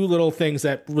or two little things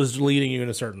that was leading you in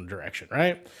a certain direction,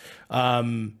 right?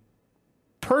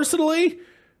 Personally,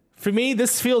 for me,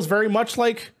 this feels very much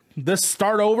like this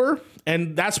start over,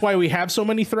 and that's why we have so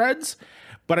many threads.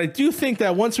 But I do think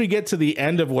that once we get to the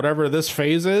end of whatever this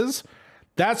phase is,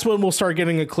 that's when we'll start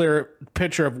getting a clear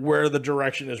picture of where the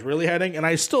direction is really heading. And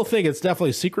I still think it's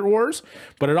definitely Secret Wars,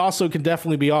 but it also can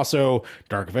definitely be also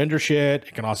Dark Avenger shit.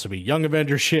 It can also be Young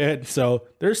Avenger shit. So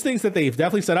there's things that they've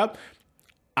definitely set up.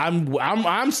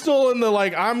 I'm still in the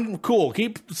like, I'm cool.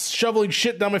 Keep shoveling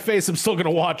shit down my face. I'm still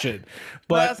gonna watch it.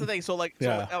 But that's the thing. So like,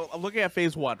 yeah. so I'm looking at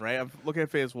Phase 1, right? I'm looking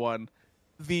at Phase 1.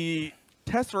 The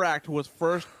Tesseract was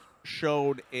first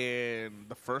shown in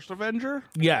the first Avenger,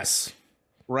 yes,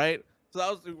 right? So that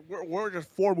was we're just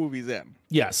 4 movies in.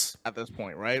 Yes, at this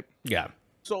point, right? Yeah.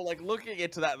 So like looking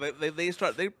into that,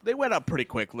 they went up pretty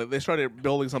quickly. They started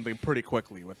building something pretty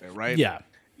quickly with it, right? Yeah.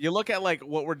 You look at like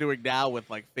what we're doing now with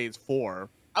like Phase 4.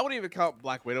 I wouldn't even count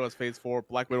Black Widow as Phase 4.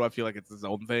 Black Widow, I feel like it's its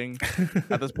own thing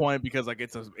at this point because like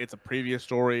it's a previous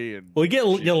story and we get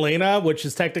Yelena, which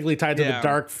is technically tied to the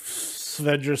Dark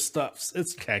Avenger stuff.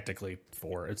 It's technically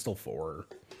 4. It's still 4.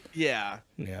 Yeah.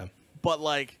 Yeah. But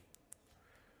like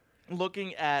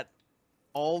looking at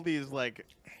all these like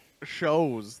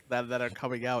shows that are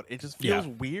coming out, it just feels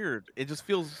weird. It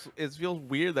feels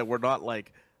weird that we're not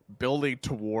like building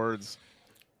towards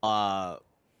a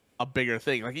bigger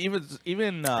thing. Like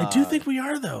even I do think we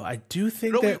are though. I do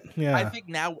think that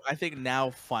I think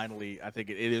now finally it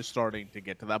is starting to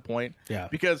get to that point. Yeah.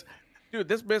 Because dude,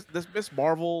 this Miss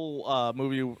Marvel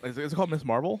movie is it called Miss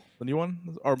Marvel? The new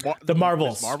one? Or the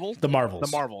Marvels. The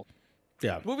Marvels.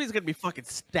 Yeah. The movie's gonna be fucking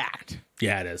stacked.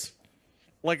 Yeah, it is.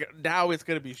 Like now it's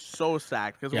gonna be so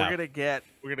stacked because we're gonna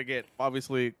get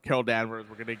obviously Carol Danvers,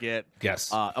 we're gonna get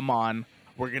Amon,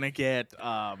 we're gonna get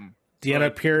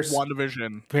Deanna Pierce,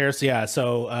 WandaVision. Pierce, yeah.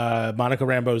 So Monica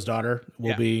Rambeau's daughter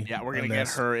will be. Yeah, we're gonna get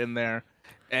her in there,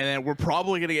 and then we're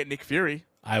probably gonna get Nick Fury.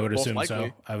 I would assume likely,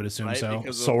 so. I would assume so.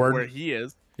 Because Sword, of where he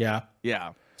is. Yeah.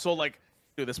 Yeah. So like,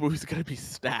 dude, this movie's gonna be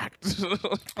stacked.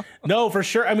 No, for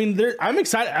sure. I mean, I'm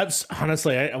excited.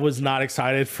 Honestly, I was not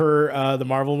excited for the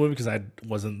Marvel movie because I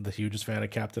wasn't the hugest fan of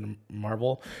Captain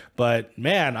Marvel. But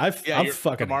man, I'm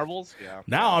fucking Marvels. Yeah.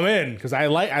 Now I'm in because I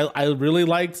really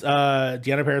liked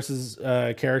Deanna Paris's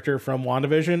character from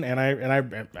WandaVision, and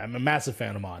I'm a massive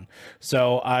fan of Mon.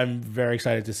 So I'm very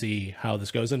excited to see how this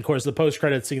goes. And of course, the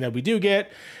post-credit scene that we do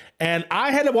get, and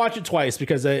I had to watch it twice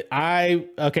because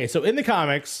so in the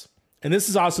comics. And this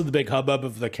is also the big hubbub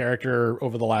of the character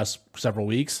over the last several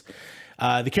weeks.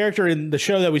 The character in the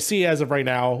show that we see as of right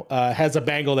now has a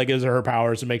bangle that gives her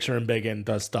powers and makes her big and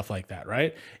does stuff like that,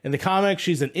 right? In the comics,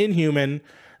 she's an Inhuman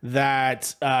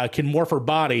that can morph her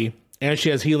body, and she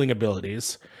has healing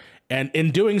abilities. And in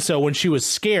doing so, when she was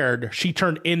scared, she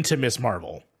turned into Miss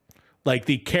Marvel. Like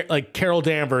Carol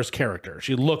Danvers' character.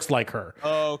 She looks like her.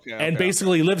 Oh, okay. And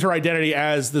basically lived her identity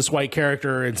as this white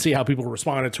character and see how people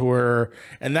responded to her.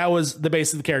 And that was the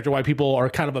base of the character, why people are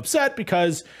kind of upset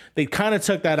because they kind of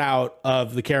took that out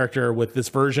of the character with this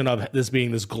version of this being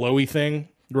this glowy thing,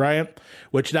 right?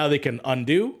 Which now they can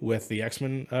undo with the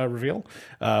X-Men reveal,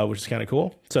 which is kind of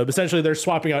cool. So essentially they're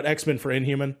swapping out X-Men for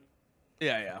Inhuman.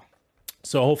 Yeah.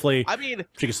 So hopefully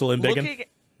she can still embiggen.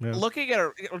 Looking at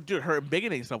her, dude, her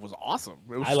embiggening stuff was awesome.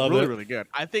 It was really good.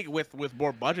 I think with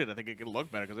more budget, I think it could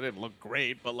look better because it didn't look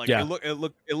great, but like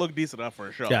it looked decent enough for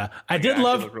a show. Yeah, I think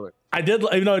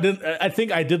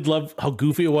I did love how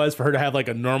goofy it was for her to have like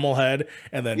a normal head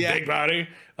and then big body.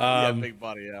 Big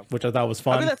body, which I thought was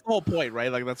fun. I mean, that's the whole point,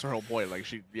 right? Like that's her whole point. Like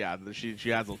she has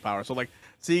those powers. So like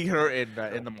seeing her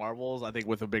in the Marvels, I think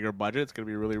with a bigger budget, it's gonna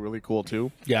be really really cool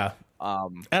too. Yeah.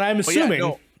 And I'm assuming.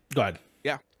 Go ahead.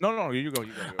 Yeah. No, you go.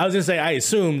 I was gonna say, I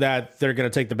assume that they're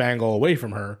gonna take the bangle away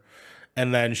from her,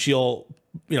 and then she'll,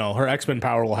 her X-Men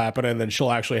power will happen, and then she'll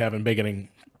actually have embiggening.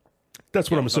 That's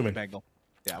what I'm assuming.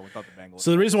 Yeah, without the bangle. So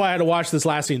the reason why I had to watch this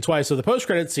last scene twice, so the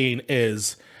post-credit scene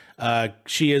is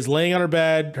She is laying on her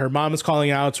bed. Her mom is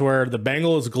calling out to her. The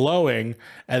bangle is glowing,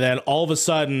 and then all of a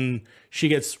sudden she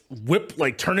gets whipped,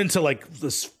 like turned into like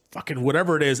this fucking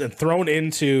whatever it is, and thrown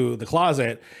into the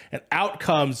closet. And out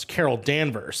comes Carol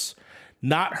Danvers,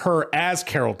 not her as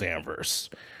Carol Danvers,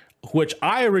 which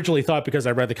I originally thought, because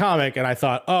I read the comic and I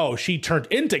thought, oh, she turned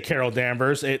into Carol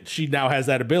Danvers. She now has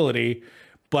that ability.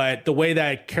 But the way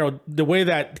that Carol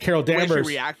Danvers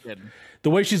reacted, the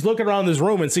way she's looking around this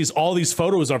room and sees all these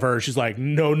photos of her, she's like,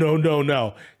 no.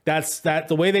 The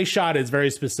way they shot it is very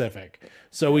specific.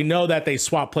 So we know that they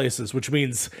swap places, which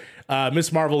means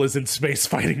Miss Marvel is in space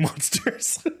fighting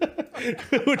monsters,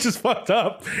 which is fucked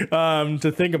up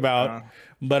to think about.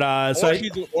 But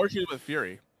she's with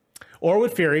Fury. Or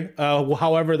with Fury,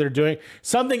 however they're doing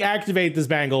something, activate this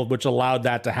bangle, which allowed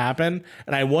that to happen.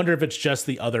 And I wonder if it's just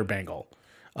the other bangle.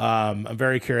 I'm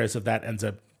very curious if that ends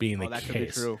up being the case. Could be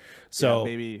true. So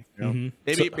maybe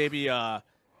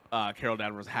Carol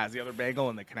Danvers has the other bangle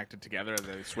and they connected together and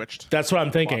they switched. That's what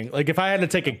I'm thinking. Like, if I had to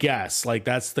take a guess, like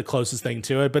that's the closest thing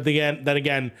to it. But then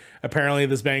again, apparently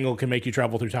this bangle can make you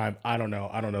travel through time. I don't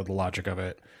know the logic of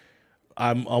it.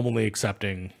 I'm only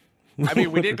accepting. I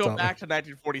mean, we did go back to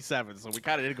 1947, so we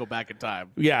kind of did go back in time.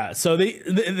 Yeah, so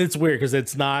it's weird because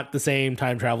it's not the same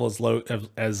time travel as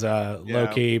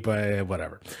Loki, but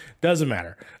whatever, doesn't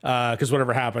matter because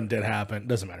whatever happened did happen.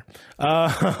 Doesn't matter.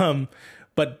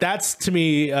 But that's, to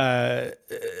me, I'm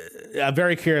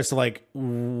very curious to like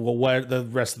what the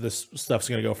rest of this stuff's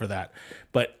going to go for that.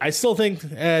 But I still think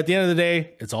at the end of the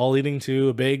day, it's all leading to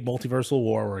a big multiversal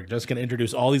war. We're just going to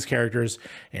introduce all these characters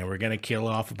and we're going to kill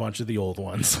off a bunch of the old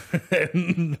ones.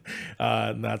 And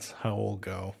that's how we'll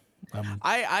go.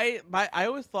 I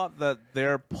always thought that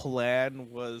their plan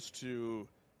was to,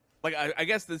 like, I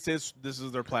guess this is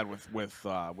their plan with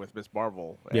Miss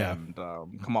Marvel and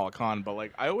Kamala Khan, but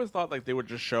like I always thought like they would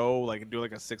just do like a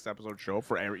 6-episode show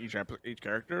for each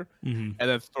character, and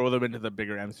then throw them into the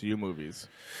bigger MCU movies,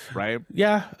 right?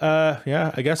 Yeah,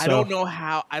 I guess so. I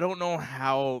don't know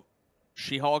how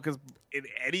She-Hulk is in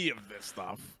any of this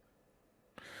stuff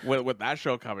with that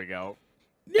show coming out.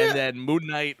 Yeah. And then Moon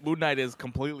Knight is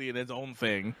completely in its own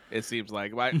thing. It seems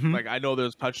like, like I know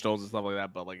there's touchstones and stuff like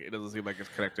that, but like it doesn't seem like it's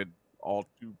connected all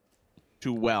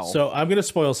too well. So I'm gonna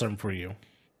spoil something for you,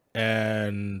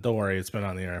 and don't worry, it's been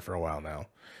on the internet for a while now.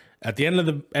 At the end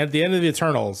of the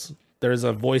Eternals, there's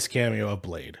a voice cameo of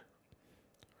Blade.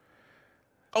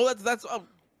 Oh, that's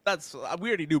we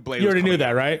already knew Blade. You already knew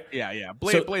that, right? Yeah.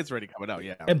 Blade's already coming out.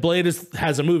 Yeah, and Blade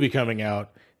has a movie coming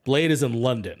out. Blade is in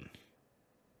London.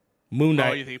 Moon Knight.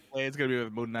 Oh, you think Blade's gonna be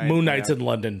with Moon Knight? Moon Knight's in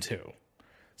London too.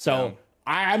 So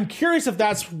I'm curious if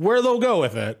that's where they'll go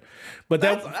with it. But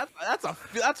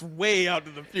that's way out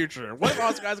in the future. What if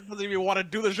Oscar Isaac doesn't even want to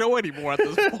do the show anymore at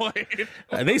this point?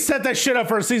 They set that shit up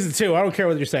for season 2. I don't care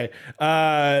what you say.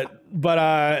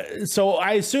 So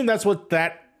I assume that's what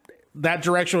that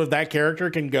direction with that character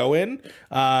can go in,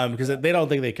 because they don't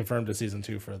think they confirmed a season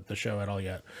 2 for the show at all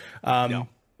yet. No.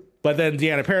 But then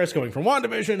Deanna Paris going from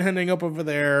WandaVision, ending up over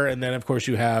there. And then, of course,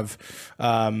 you have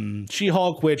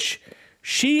She-Hulk, which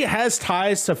she has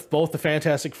ties to both the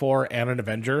Fantastic Four and an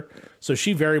Avenger. So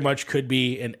she very much could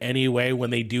be in any way when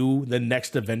they do the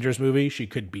next Avengers movie. She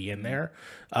could be in there,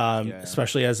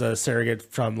 especially as a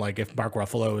surrogate from, like, if Mark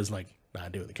Ruffalo is, like,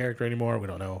 not doing the character anymore. We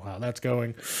don't know how that's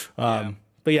going. But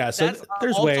yeah, so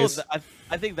there's ways. I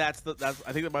think I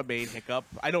think that my main hiccup.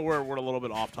 I know we're a little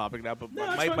bit off topic now, but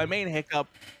my main hiccup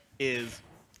is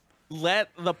let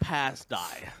the past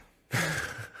die.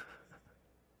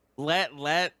 let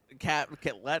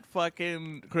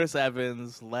fucking Chris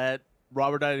Evans, let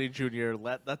Robert Downey Jr.,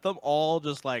 let them all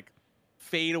just like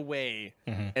fade away,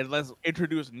 and let's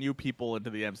introduce new people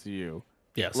into the MCU.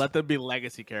 Yes, let them be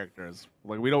legacy characters.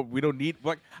 Like we don't need,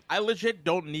 like, I legit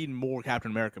don't need more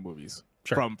Captain America movies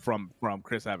from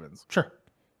Chris Evans. Sure.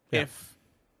 Yeah.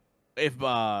 If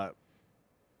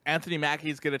Anthony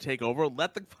Mackie's gonna take over,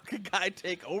 let the fucking guy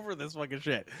take over this fucking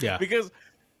shit. Yeah. Because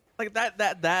like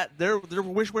that they're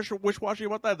wish-washy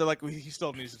about that. They're like, he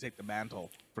still needs to take the mantle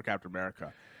for Captain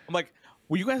America. I'm like,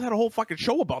 well, you guys had a whole fucking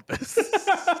show about this.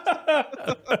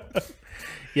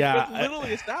 Yeah.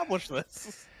 Literally established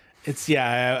this. It's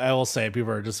I will say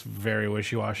people are just very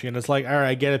wishy-washy, and it's like, all right,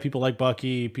 I get it. People like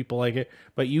Bucky, people like it,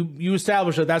 but you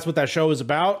established that that's what that show is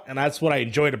about, and that's what I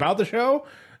enjoyed about the show.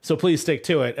 So please stick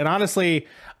to it. And honestly,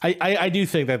 I do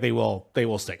think that they will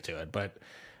stick to it, but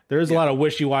There's a lot of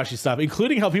wishy-washy stuff,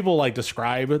 including how people like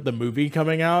describe the movie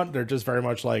coming out. They're just very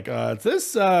much like, it's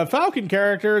this Falcon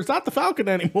character. It's not the Falcon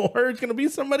anymore. It's going to be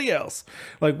somebody else.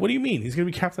 Like, what do you mean? He's going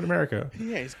to be Captain America.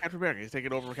 Yeah, he's Captain America. He's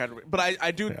taking over for Captain America. But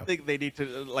I do think they need to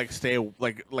like stay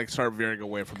like start veering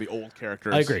away from the old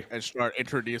characters. I agree. And start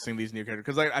introducing these new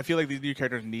characters, because I feel like these new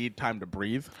characters need time to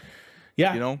breathe.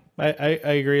 Yeah, you know, I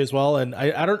agree as well. And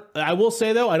I will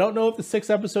say though, I don't know if the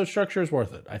 6-episode structure is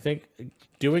worth it. I think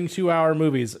doing 2-hour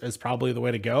movies is probably the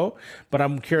way to go, but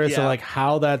I'm curious to like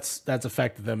how that's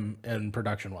affected them in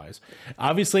production wise.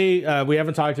 Obviously, we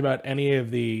haven't talked about any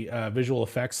of the visual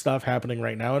effects stuff happening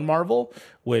right now in Marvel,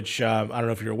 which I don't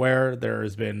know if you're aware. There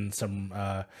has been some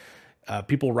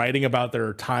people writing about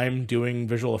their time doing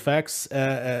visual effects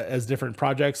as different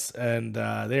projects, and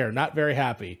they are not very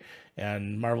happy.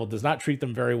 And Marvel does not treat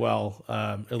them very well.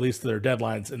 At least their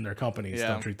deadlines in their companies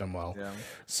don't treat them well. Yeah.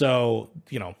 So,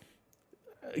 you know,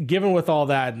 given with all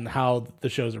that and how the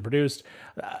shows are produced,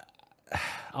 I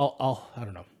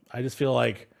don't know. I just feel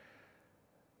like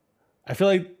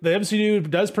the MCU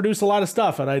does produce a lot of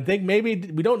stuff, and I think maybe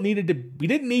we didn't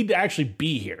need to actually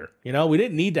be here. You know, we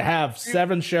didn't need to have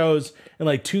 7 shows and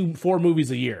like 2-4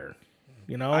 movies a year.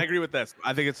 You know, I agree with this.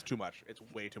 I think it's too much. It's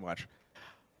way too much.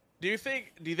 Do you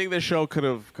think this show could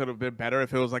have been better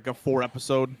if it was like a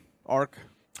 4-episode arc?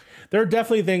 There are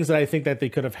definitely things that I think that they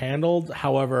could have handled.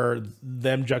 However,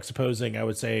 them juxtaposing, I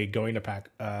would say, going to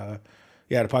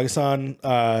Pakistan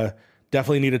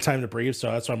definitely needed time to breathe.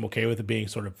 So that's why I'm okay with it being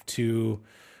sort of 2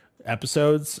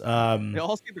 episodes. They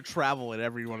all seem to travel in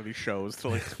every one of these shows to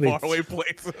like faraway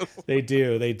places. They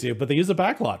do, but they use a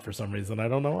backlot for some reason. I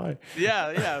don't know why.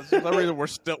 Yeah. For some reason, we're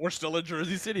still in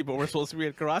Jersey City, but we're supposed to be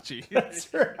in Karachi.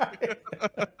 That's right.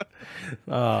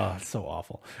 Oh, it's so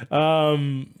awful.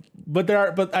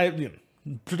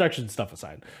 Production stuff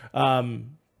aside,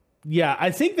 yeah,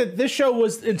 I think that this show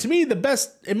was, and to me, the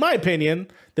best, in my opinion,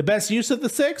 the best use of the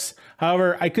 6.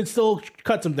 However, I could still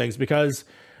cut some things because,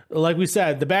 like we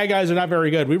said, the bad guys are not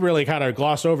very good. We really kind of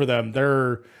glossed over them.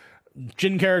 They're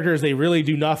Jin characters. They really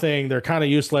do nothing. They're kind of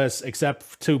useless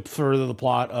except to further the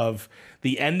plot of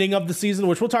the ending of the season,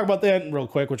 which we'll talk about that real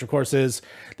quick, which of course is,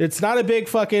 it's not a big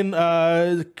fucking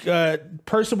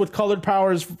person with colored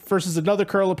powers versus another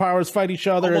colored powers fight each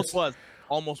other.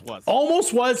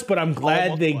 Almost was, but I'm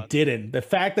glad they didn't. The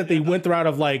fact that they went the route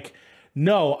of like,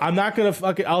 no, I'm not going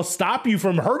to I'll stop you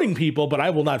from hurting people, but I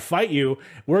will not fight you.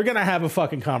 We're going to have a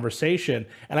fucking conversation.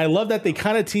 And I love that they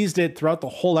kind of teased it throughout the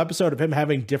whole episode of him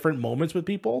having different moments with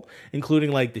people,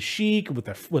 including like the Sheik with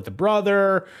the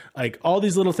brother, like all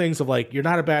these little things of like, you're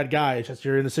not a bad guy. It's just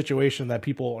you're in a situation that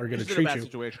people are going to treat you.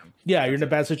 Situation. Yeah, you're in a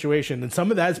bad situation. And some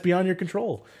of that's beyond your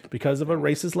control because of a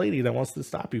racist lady that wants to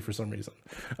stop you for some reason.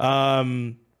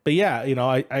 But yeah, you know,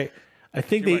 I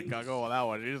think they go on that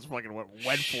one. She just fucking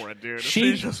went for it, dude.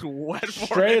 She just went for it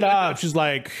straight up. She's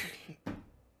like,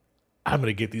 "I'm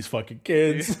gonna get these fucking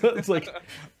kids." It's like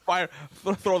fire,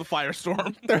 throw the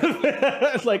firestorm.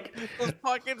 It's like those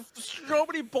fucking so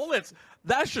many bullets.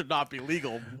 That should not be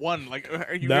legal. Like,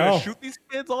 are you gonna shoot these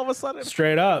kids all of a sudden?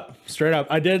 Straight up.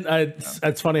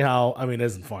 It's funny how, I mean, it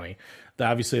isn't funny.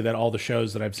 Obviously that all the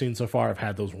shows that I've seen so far have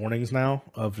had those warnings now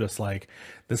of just like,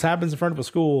 this happens in front of a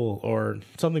school or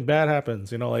something bad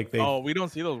happens, you know, like we don't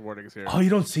see those warnings here. Oh,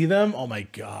 you don't see them? Oh my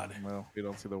God. Well, we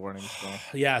don't see the warnings. No.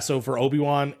 Yeah. So for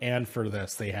Obi-Wan and for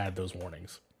this, they had those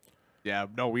warnings. Yeah.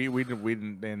 No, we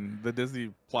didn't in the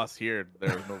Disney Plus here.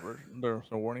 There's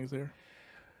no warnings here.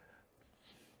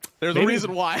 There's a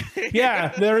reason why. Yeah,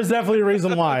 there is definitely a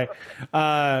reason why.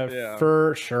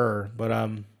 For sure. But I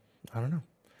don't know.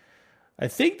 I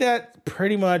think that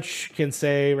pretty much can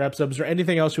say wraps up. Is there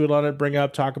anything else you would want to bring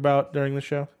up, talk about during the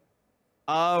show?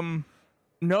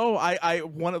 No, I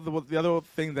one of the other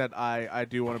thing that I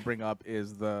do want to bring up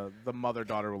is the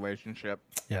mother-daughter relationship.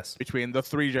 Yes. Between the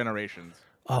 3 generations.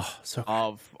 Oh, so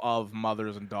good. Of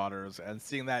mothers and daughters, and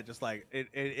seeing that just like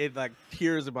it like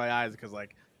tears in my eyes because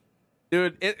like,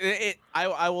 dude,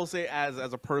 I will say as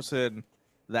a person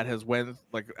that has went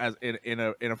like as in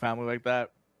a family like that.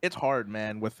 It's hard,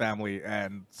 man, with family,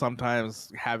 and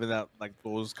sometimes having that like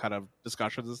those kind of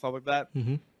discussions and stuff like that.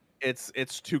 Mm-hmm.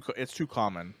 It's too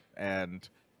common, and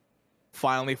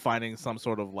finally finding some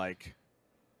sort of like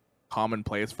common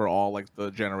place for all like the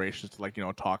generations to like, you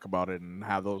know, talk about it and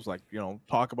have those like, you know,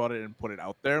 talk about it and put it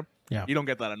out there. Yeah, you don't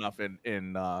get that enough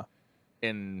in our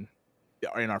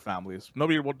families.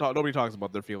 Nobody talks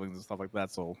about their feelings and stuff like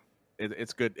that. So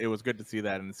it's good. It was good to see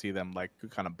that and see them like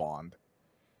kind of bond.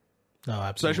 No,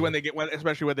 absolutely.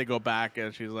 Especially when they go back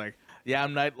and she's like, "Yeah,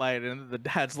 I'm Nightlight," and the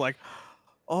dad's like,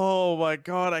 Oh my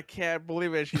god, I can't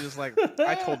believe it. She's just like,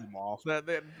 I told them all.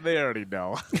 They already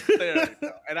know. They already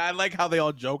know. And I like how they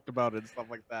all joked about it and stuff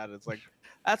like that. It's like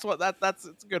that's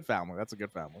it's a good family. That's a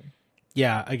good family.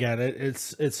 Yeah, again, it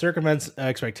circumvents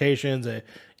expectations.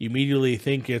 You immediately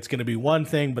think it's going to be one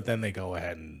thing, but then they go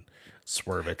ahead and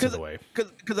swerve it to the way.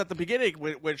 Because at the beginning,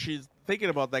 when she's thinking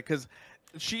about that, because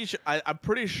I'm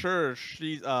pretty sure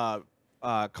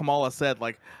Kamala said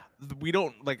like, we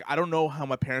don't like, I don't know how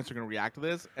my parents are going to react to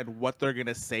this and what they're going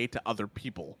to say to other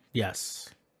people. Yes.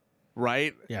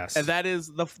 Right. Yes. And that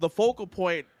is the focal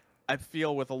point I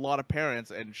feel with a lot of parents,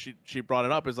 and she brought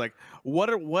it up, is like, what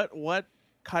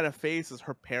kind of face is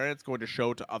her parents going to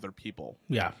show to other people?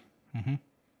 Yeah. Mm-hmm.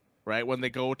 Right, when they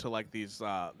go to like these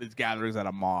gatherings at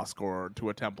a mosque or to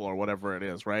a temple or whatever it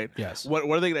is, right? Yes. What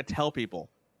are they going to tell people?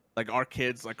 Like, our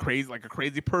kids like a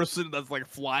crazy person that's like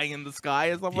flying in the sky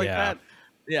and stuff like that.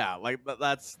 Yeah, like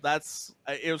that's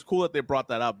it was cool that they brought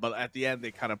that up, but at the end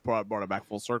they kind of brought it back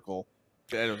full circle.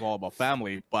 It was all about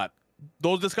family, but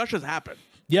those discussions happen.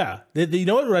 Yeah. You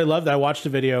know what I loved? I watched a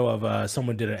video of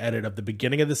someone did an edit of the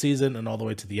beginning of the season and all the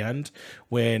way to the end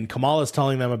when Kamala's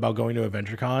telling them about going to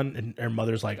AdventureCon, and her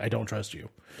mother's like, I don't trust you.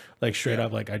 Like, straight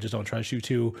up, like, I just don't trust you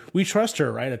too. We trust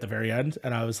her, right, at the very end.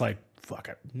 And I was like, fuck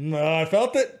it. No, I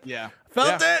felt it. Yeah.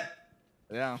 Felt it.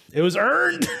 Yeah. It was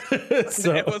earned.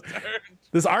 So, it was earned.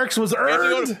 This arc was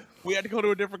earned. We had to go to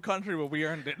a different country, but we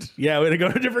earned it. Yeah, we had to go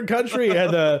to a different country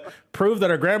and prove that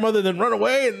our grandmother didn't run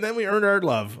away, and then we earned our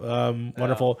love.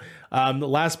 Wonderful. The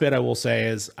last bit I will say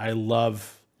is I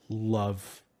love the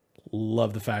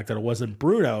fact that it wasn't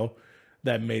Bruno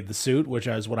that made the suit, which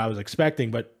is what I was expecting.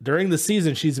 But during the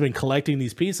season, she's been collecting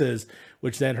these pieces,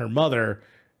 which then her mother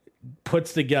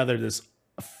puts together this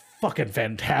fucking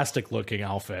fantastic looking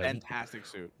outfit. Fantastic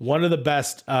suit. One of the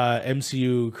best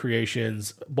MCU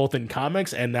creations, both in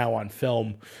comics and now on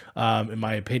film. In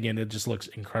my opinion, it just looks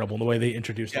incredible. And the way they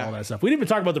introduced all that stuff. We didn't even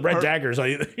talk about the red daggers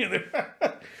either.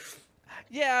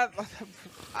 Yeah,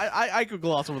 I could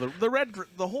gloss over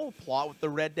the whole plot with the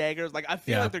red daggers. Like, I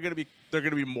feel like they're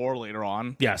gonna be more later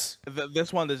on. Yes.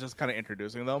 This one is just kind of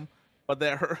introducing them, but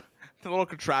the little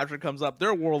contraption comes up.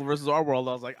 Their world versus our world.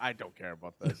 I was like, I don't care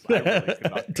about this. I really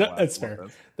could not care That's fair.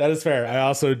 This. That is fair. I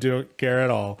also don't care at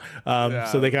all.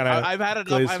 So they kind of. I've had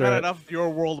enough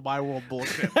your world, my world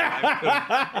bullshit.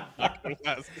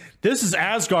 This is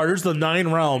Asgard. Here's the 9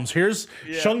 realms. Here's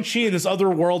Shang-Chi in this other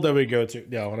world that we go to.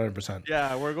 Yeah, 100%.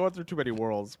 Yeah, we're going through too many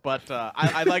worlds. But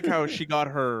I like how she got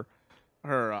her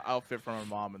outfit from her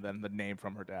mom and then the name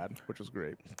from her dad, which was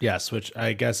great. Yes, which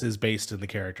I guess is based in the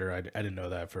character. I didn't know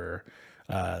that for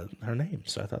her name,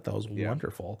 so I thought that was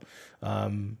wonderful.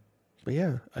 But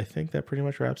yeah, I think that pretty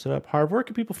much wraps it up. Harv, where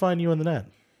can people find you on the net?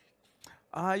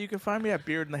 You can find me at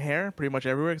Beard in the Hair pretty much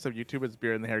everywhere except YouTube. It's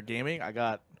Beard in the Hair Gaming. I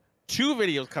got 2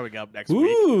 videos coming up next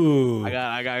week.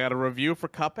 I got a review for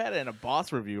Cuphead and a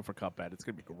boss review for Cuphead. It's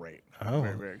gonna be great. I'm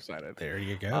very, very excited. There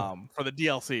you go. For the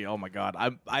DLC. Oh my god,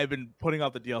 I've been putting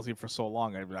out the DLC for so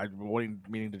long. I've been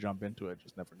meaning to jump into it,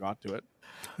 just never got to it.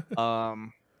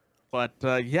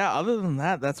 But yeah, other than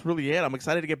that, that's really it. I'm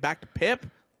excited to get back to Pip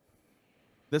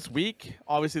this week.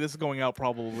 Obviously, this is going out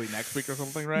probably next week or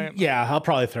something, right? Yeah, I'll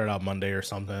probably throw it out Monday or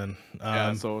something.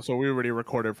 Yeah, so we already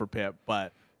recorded for Pip,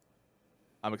 but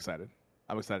I'm excited.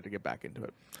 I'm excited to get back into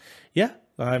it. Yeah,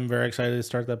 I'm very excited to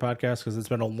start that podcast because it's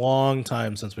been a long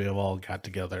time since we have all got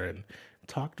together and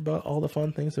talked about all the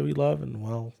fun things that we love,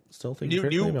 and still thinking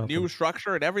new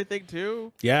structure and everything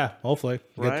too. Yeah, hopefully,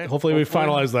 right? Hopefully we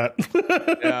finalize that.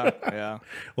 yeah.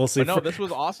 We'll see. But no, this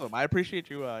was awesome. I appreciate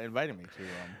you inviting me to.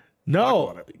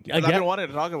 I've been wanting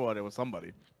to talk about it with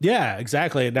somebody. Yeah,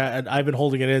 exactly. And I've been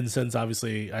holding it in since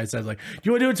obviously I said like,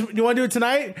 you want to do it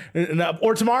tonight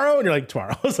or tomorrow? And you're like,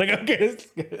 tomorrow. I was like, okay, it's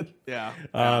good. Yeah.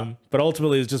 But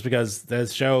ultimately it's just because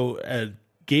this show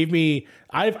gave me.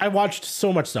 I've watched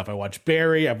so much stuff. I watched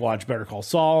Barry. I've watched Better Call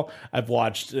Saul. I've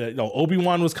watched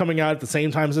Obi-Wan was coming out at the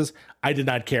same time as this. I did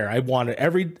not care. I wanted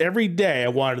every day. I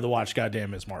wanted to watch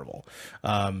goddamn Ms. Marvel.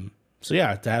 So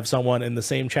yeah, to have someone in the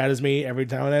same chat as me every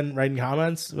time and then writing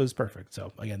comments was perfect.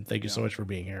 So again, thank you so much for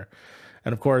being here.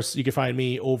 And of course, you can find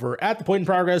me over at The Point in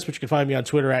Progress, but you can find me on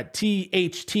Twitter at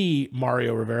THT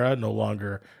Mario Rivera, no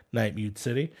longer Night Mute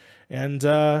City. And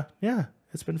yeah,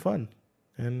 it's been fun.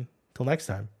 And till next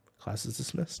time, class is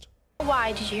dismissed.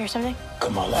 Why? Did you hear something?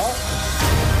 Come on.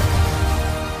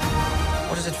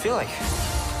 What does it feel like?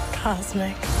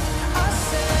 Cosmic.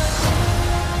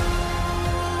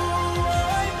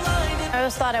 I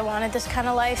always thought I wanted this kind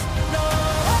of life,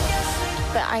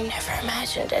 but I never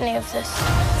imagined any of this.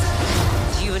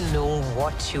 Do you know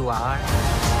what you are?